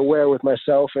 I'm very aware with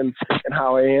myself and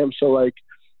how I am. So, like,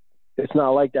 it's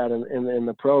not like that in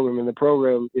the program. In the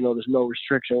program, there's no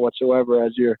restriction whatsoever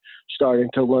as you're starting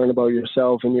to learn about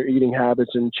yourself and your eating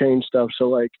habits and change stuff. So,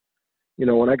 like,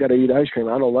 when I got to eat ice cream,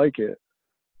 I don't like it.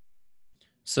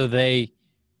 So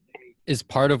is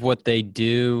part of what they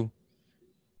do,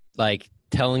 like,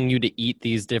 telling you to eat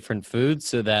these different foods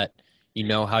so that you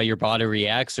know how your body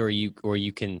reacts, or you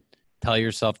can tell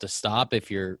yourself to stop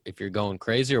if you're going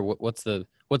crazy, or what's the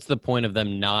point of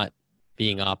them not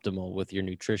being optimal with your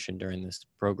nutrition during this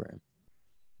program?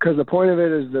 Because the point of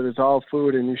it is that it's all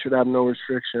food and you should have no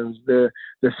restrictions. The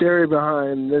theory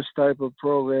behind this type of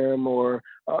program, or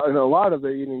in a lot of the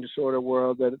eating disorder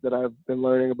world that I've been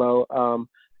learning about,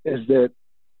 is that,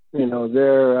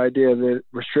 their idea that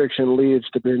restriction leads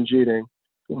to binge eating,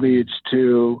 leads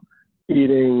to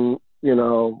eating,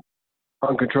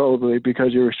 uncontrollably,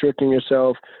 because you're restricting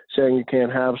yourself, saying you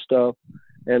can't have stuff.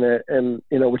 And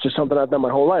which is something I've done my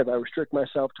whole life. I restrict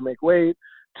myself to make weight,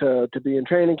 to be in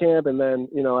training camp. And then,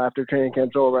 after training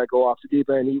camp's over, I go off the deep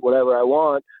end, eat whatever I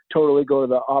want, totally go to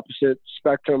the opposite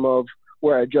spectrum of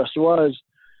where I just was.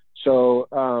 So,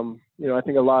 I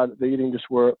think a lot of the eating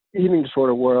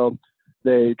disorder world,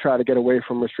 they try to get away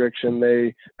from restriction.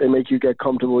 They make you get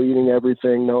comfortable eating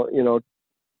everything,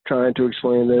 trying to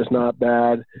explain that it's not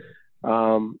bad.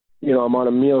 I'm on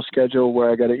a meal schedule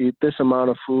where I got to eat this amount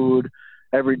of food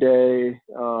every day,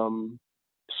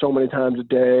 so many times a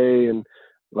day. And,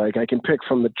 like, I can pick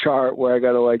from the chart where I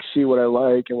got to, like, see what I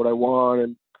like and what I want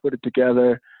and put it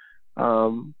together.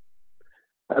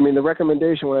 The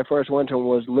recommendation when I first went to him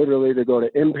was literally to go to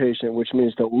inpatient, which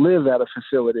means to live at a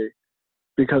facility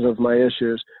because of my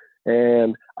issues.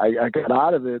 And I got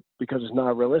out of it because it's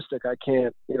not realistic. I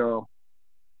can't,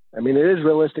 it is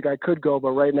realistic. I could go,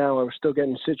 but right now I'm still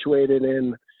getting situated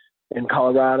in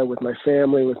Colorado with my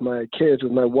family, with my kids,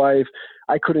 with my wife.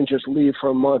 I couldn't just leave for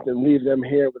a month and leave them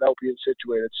here without being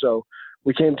situated. So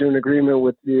we came to an agreement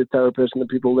with the therapist and the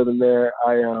people living there.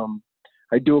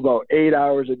 I do about 8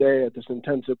 hours a day at this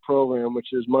intensive program,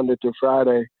 which is Monday through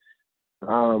Friday.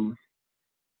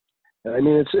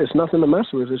 It's nothing to mess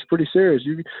with. It's pretty serious.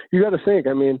 You got to think.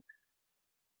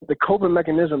 The coping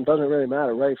mechanism doesn't really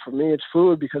matter, right? For me, it's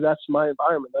food, because that's my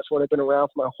environment. That's what I've been around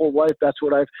for my whole life. That's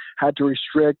what I've had to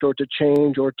restrict or to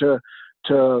change or to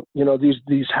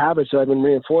these habits that I've been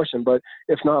reinforcing. But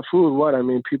if not food, what?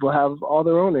 People have all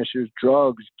their own issues: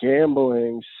 drugs,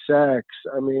 gambling, sex.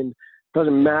 It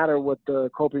doesn't matter what the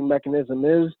coping mechanism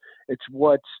is. It's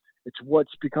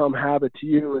what's become habit to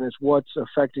you, and it's what's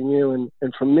affecting you.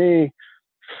 And for me,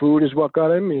 food is what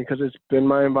got in me, because it's been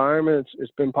my environment.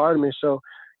 It's been part of me. So,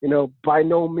 by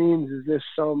no means is this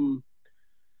some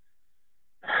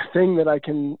thing that I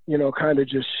can, kind of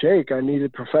just shake. I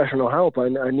needed professional help. I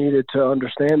needed to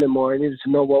understand it more. I needed to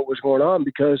know what was going on,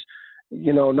 because,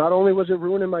 not only was it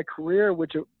ruining my career,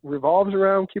 which it revolves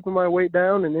around keeping my weight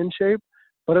down and in shape,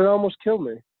 but it almost killed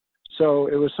me. So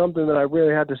it was something that I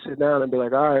really had to sit down and be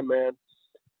like, all right, man,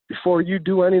 before you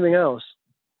do anything else,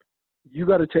 you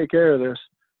got to take care of this,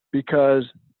 because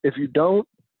if you don't,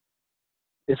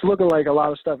 it's looking like a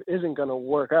lot of stuff isn't going to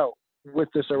work out with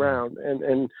this around,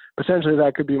 and potentially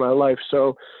that could be my life.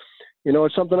 So, you know,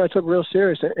 it's something I took real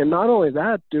serious. And not only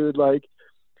that, dude, like,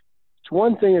 it's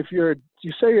one thing if you got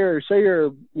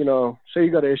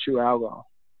an issue with alcohol,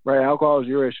 right? Alcohol is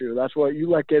your issue. That's what you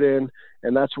let get in,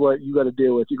 and that's what you got to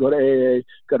deal with. You go to AA,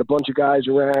 got a bunch of guys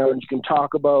around, you can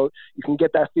talk about, you can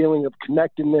get that feeling of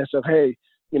connectedness of, hey,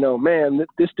 you know, man,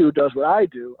 this dude does what I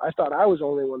do. I thought I was the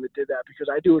only one that did that because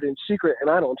I do it in secret and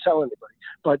I don't tell anybody.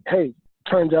 But hey,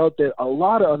 turns out that a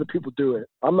lot of other people do it.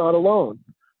 I'm not alone,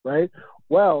 right?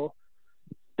 Well,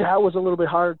 that was a little bit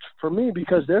hard for me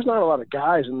because there's not a lot of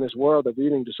guys in this world of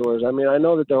eating disorders. I mean, I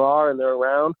know that there are and they're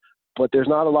around, but there's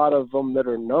not a lot of them that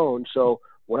are known. So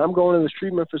when I'm going to this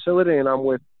treatment facility and I'm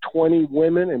with 20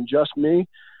 women and just me,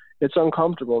 it's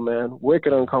uncomfortable, man,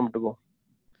 wicked uncomfortable.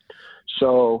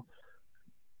 So,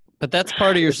 but that's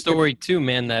part of your story too,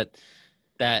 man.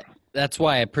 That's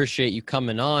why I appreciate you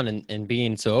coming on and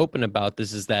being so open about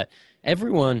this, is that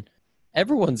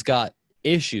everyone's got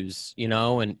issues, you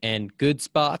know, and good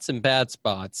spots and bad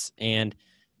spots. And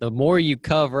the more you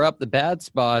cover up the bad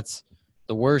spots,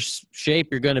 the worse shape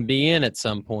you're going to be in at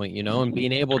some point, you know, and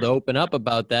being able to open up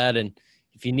about that. And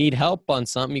if you need help on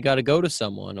something, you got to go to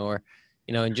someone, or,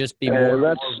 you know, and just be more.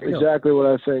 That's exactly what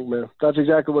I think, man. That's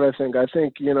exactly what I think. I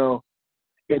think, you know,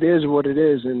 it is what it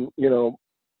is. And, you know,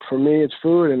 for me, it's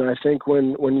food. And I think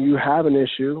when you have an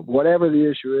issue, whatever the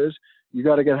issue is, you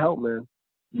got to get help, man.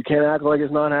 You can't act like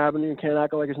it's not happening. You can't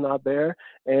act like it's not there.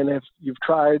 And if you've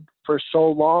tried for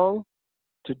so long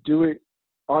to do it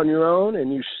on your own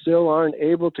and you still aren't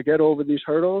able to get over these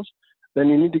hurdles, then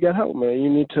you need to get help, man. You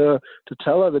need to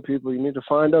tell other people. You need to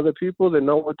find other people that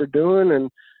know what they're doing. And,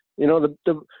 you know,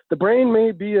 the brain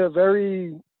may be a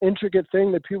very intricate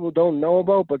thing that people don't know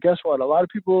about, but guess what? A lot of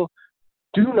people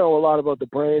do know a lot about the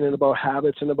brain and about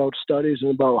habits and about studies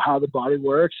and about how the body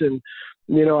works. And,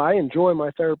 you know, I enjoy my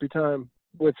therapy time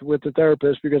with the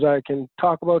therapist because I can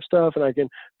talk about stuff and I can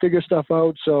figure stuff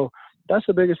out. So that's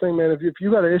the biggest thing, man. If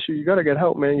you got an issue, you got to get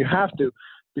help, man. You have to,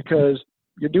 because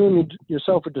you're doing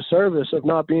yourself a disservice of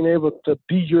not being able to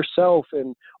be yourself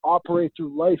and operate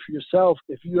through life yourself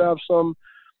if you have some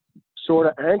sort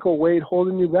of ankle weight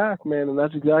holding you back, man. And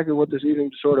that's exactly what this eating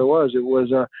disorder was. It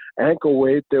was a ankle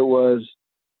weight that was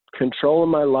controlling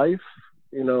my life,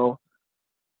 you know,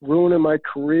 ruining my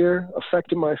career,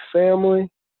 affecting my family,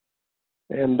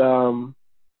 and,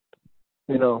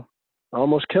 you know,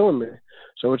 almost killing me.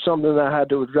 So it's something that I had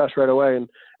to address right away.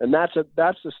 And that's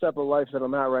the step of life that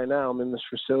I'm at right now. I'm in this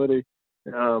facility,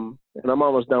 and I'm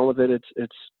almost done with it.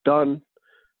 It's done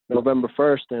November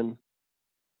 1st. And,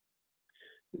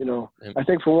 you know, I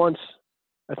think for once,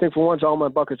 all my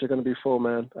buckets are going to be full,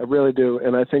 man. I really do.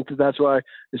 And I think that's why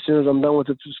as soon as I'm done with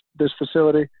this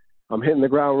facility, I'm hitting the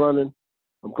ground running.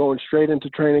 I'm going straight into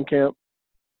training camp.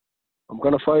 I'm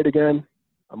going to fight again.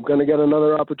 I'm going to get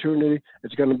another opportunity.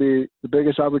 It's going to be the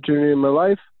biggest opportunity in my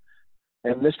life.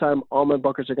 And this time, all my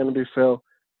buckets are going to be filled.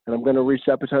 And I'm going to reach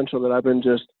that potential that I've been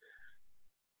just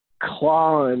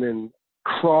clawing and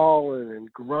crawling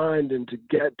and grinding to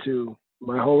get to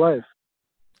my whole life.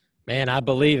 Man, I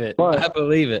believe it. I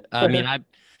believe it. I mean,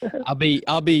 I'll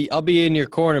be in your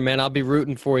corner, man. I'll be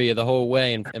rooting for you the whole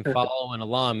way and following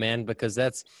along, man, because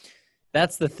that's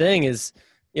the thing is,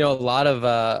 you know, a lot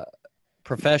of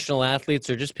professional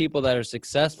athletes or just people that are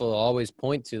successful always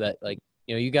point to that, like,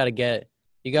 you know, you got to get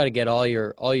all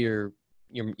your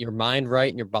mind right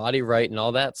and your body right and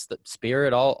all that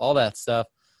spirit, all that stuff,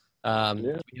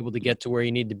 to be able to get to where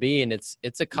you need to be. And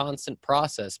it's a constant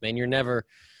process, man. You're never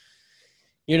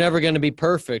going to be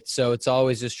perfect. So it's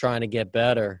always just trying to get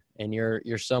better. And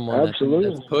you're someone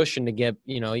that's pushing to get,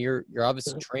 you know, you're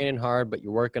obviously training hard, but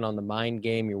you're working on the mind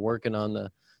game. You're working on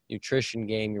the nutrition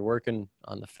game. You're working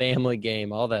on the family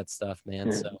game, all that stuff,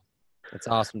 man. So it's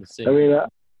awesome to see. I mean,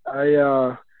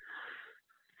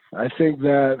 I think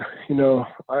that, you know,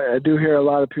 I do hear a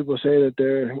lot of people say that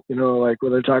they're, you know, like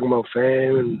when they're talking about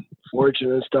fame and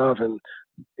fortune and stuff, and,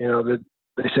 you know, that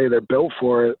they say they're built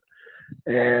for it.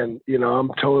 And, you know,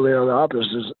 I'm totally on the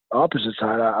opposite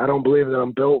side. I don't believe that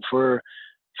I'm built for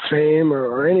fame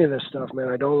or any of this stuff, man.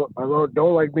 I don't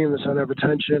like being the center of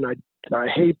attention. I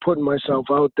hate putting myself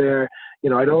out there. You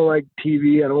know, I don't like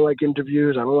TV. I don't like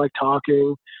interviews. I don't like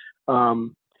talking.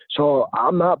 So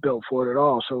I'm not built for it at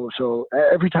all. So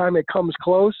every time it comes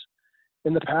close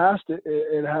in the past,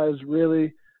 it has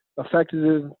really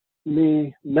affected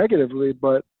me negatively.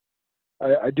 But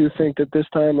I do think that this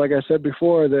time, like I said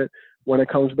before, that when it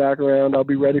comes back around, I'll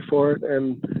be ready for it,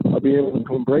 and I'll be able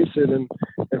to embrace it and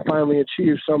finally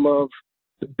achieve some of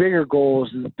the bigger goals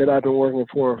that I've been working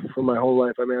for my whole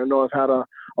life. I mean, I know I've had a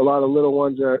lot of little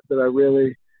ones that I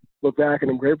really look back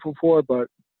and I'm grateful for. But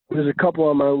there's a couple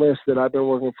on my list that I've been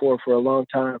working for a long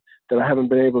time that I haven't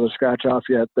been able to scratch off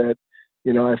yet that,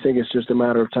 you know, I think it's just a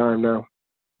matter of time now.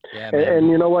 Yeah, and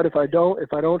you know what? If I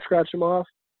don't scratch them off,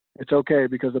 it's okay,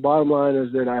 because the bottom line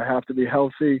is that I have to be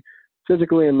healthy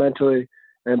physically and mentally.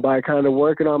 And by kind of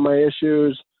working on my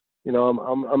issues, you know,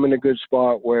 I'm in a good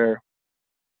spot where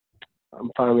I'm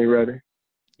finally ready.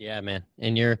 Yeah, man.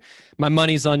 And my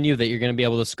money's on you that you're going to be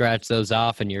able to scratch those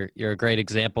off, and you're a great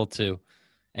example to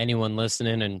anyone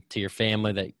listening and to your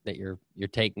family that you're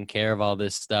taking care of all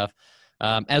this stuff.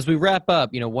 As we wrap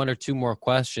up, you know, one or two more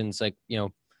questions, like, you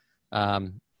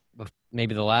know,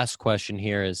 maybe the last question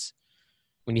here is,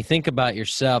 when you think about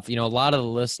yourself, you know, a lot of the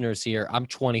listeners here, I'm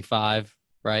 25,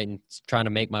 right, and trying to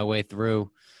make my way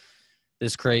through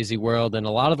this crazy world. And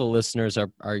a lot of the listeners are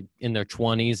in their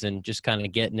 20s and just kind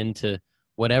of getting into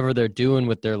whatever they're doing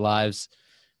with their lives.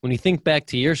 When you think back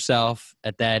to yourself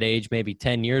at that age, maybe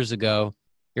 10 years ago,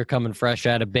 you're coming fresh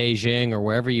out of Beijing or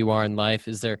wherever you are in life.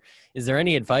 Is there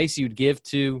any advice you'd give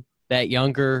to that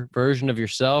younger version of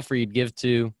yourself, or you'd give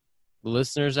to the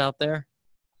listeners out there?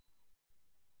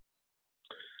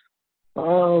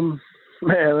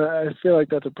 Man, I feel like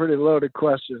that's a pretty loaded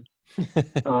question.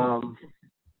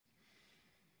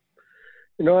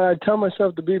 You know, I tell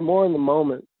myself to be more in the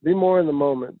moment,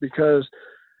 because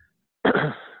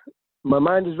my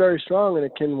mind is very strong and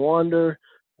it can wander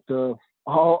to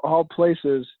all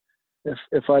places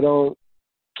if I don't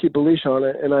keep a leash on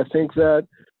it. And I think that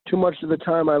too much of the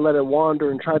time I let it wander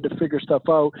and tried to figure stuff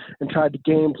out and tried to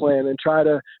game plan and try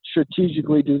to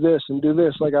strategically do this and do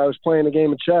this, like I was playing a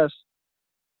game of chess.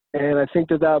 And I think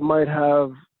that might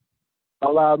have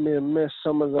allowed me to miss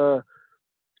some of the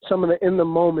in the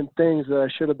moment things that I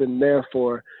should have been there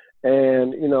for.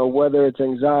 And, you know, whether it's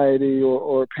anxiety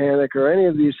or panic or any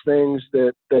of these things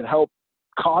that help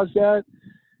cause that,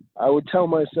 I would tell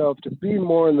myself to be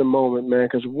more in the moment, man,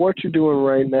 because what you're doing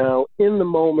right now in the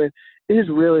moment is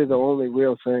really the only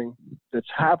real thing that's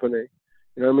happening.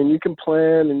 You know what I mean? You can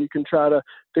plan and you can try to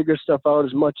figure stuff out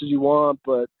as much as you want,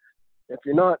 but if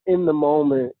you're not in the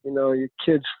moment, you know, your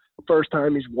kid's first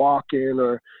time he's walking,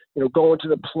 or, you know, going to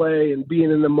the play and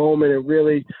being in the moment and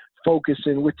really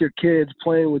focusing with your kids,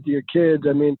 playing with your kids.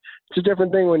 I mean, it's a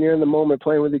different thing when you're in the moment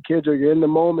playing with your kids, or you're in the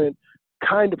moment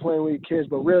kind of playing with your kids,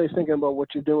 but really thinking about what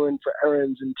you're doing for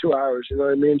errands in 2 hours. You know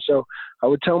what I mean? So I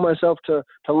would tell myself to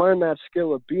learn that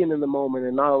skill of being in the moment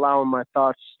and not allowing my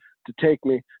thoughts to take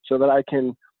me, so that I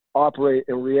can operate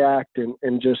and react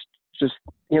and just,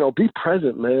 you know, be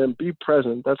present, man. Be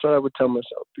present. That's what I would tell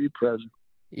myself. Be present.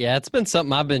 Yeah, it's been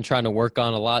something I've been trying to work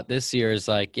on a lot this year, is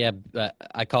like,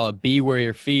 I call it be where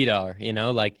your feet are, you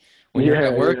know, like when you're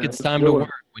at work, it's time to work.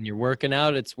 When you're working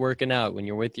out, it's working out. When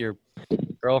you're with your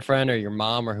girlfriend or your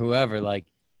mom or whoever, like,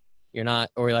 you're not,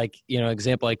 or like, you know,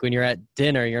 example, like when you're at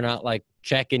dinner, you're not like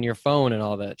checking your phone and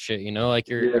all that shit, you know, like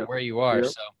you're where you are.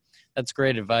 So that's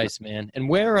great advice, man. And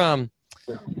where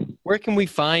can we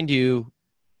find you?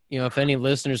 You know, if any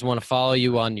listeners want to follow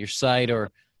you on your site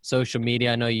or social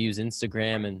media, I know you use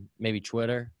Instagram and maybe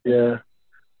Twitter. Yeah.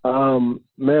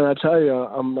 Man, I tell you,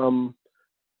 I'm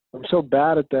so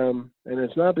bad at them, and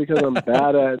it's not because I'm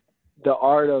bad at the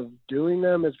art of doing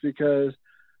them. It's because,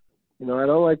 you know, I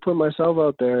don't like putting myself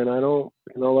out there, and I don't,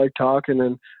 you know, like talking.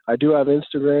 And I do have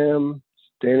Instagram,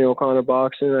 Daniel O'Connor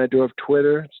Boxing. I do have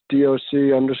Twitter, it's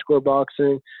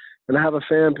DOC_boxing, and I have a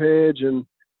fan page, and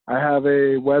I have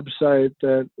a website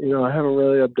that, you know, I haven't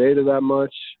really updated that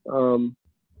much.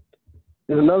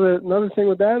 And another thing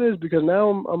with that is because now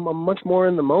I'm much more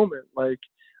in the moment. Like,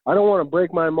 I don't want to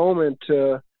break my moment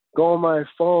to go on my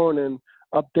phone and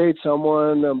update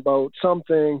someone about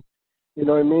something, you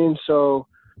know what I mean? So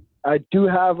I do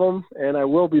have them, and I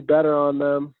will be better on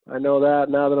them. I know that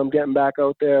now that I'm getting back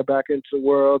out there, back into the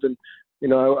world. And, you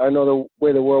know, I know the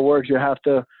way the world works, you have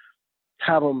to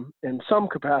have them in some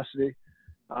capacity.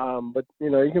 But, you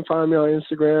know, you can find me on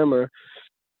Instagram or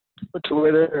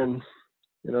Twitter, and,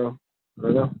 you know, I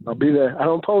don't know, I'll be there. I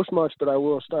don't post much, but I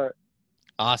will start.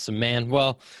 Awesome, man.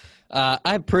 Well, I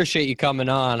appreciate you coming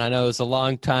on. I know it's a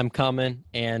long time coming,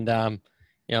 and,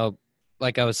 you know,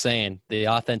 like I was saying, the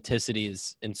authenticity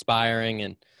is inspiring,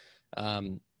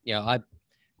 and, you know,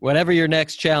 whatever your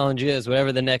next challenge is,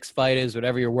 whatever the next fight is,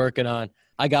 whatever you're working on,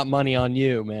 I got money on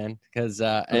you, man, because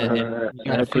I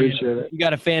appreciate it. You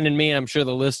got a fan in me, and I'm sure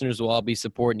the listeners will all be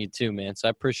supporting you too, man. So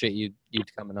I appreciate you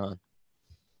coming on.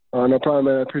 No problem,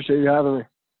 man. I appreciate you having me.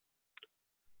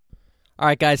 All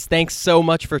right, guys, thanks so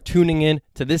much for tuning in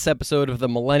to this episode of the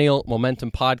Millennial Momentum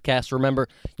Podcast. Remember,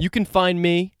 you can find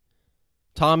me,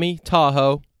 Tommy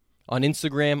Tahoe, on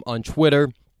Instagram, on Twitter.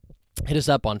 Hit us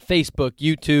up on Facebook,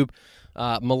 YouTube.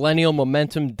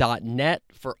 millennialmomentum.net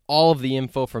for all of the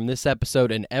info from this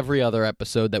episode and every other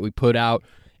episode that we put out.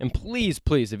 And please,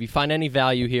 please, if you find any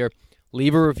value here,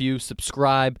 leave a review,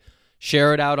 subscribe,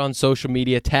 share it out on social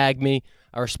media, tag me.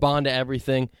 I respond to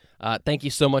everything. Thank you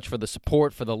so much for the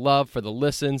support, for the love, for the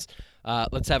listens.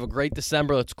 Let's have a great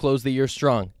December. Let's close the year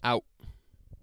strong. Out.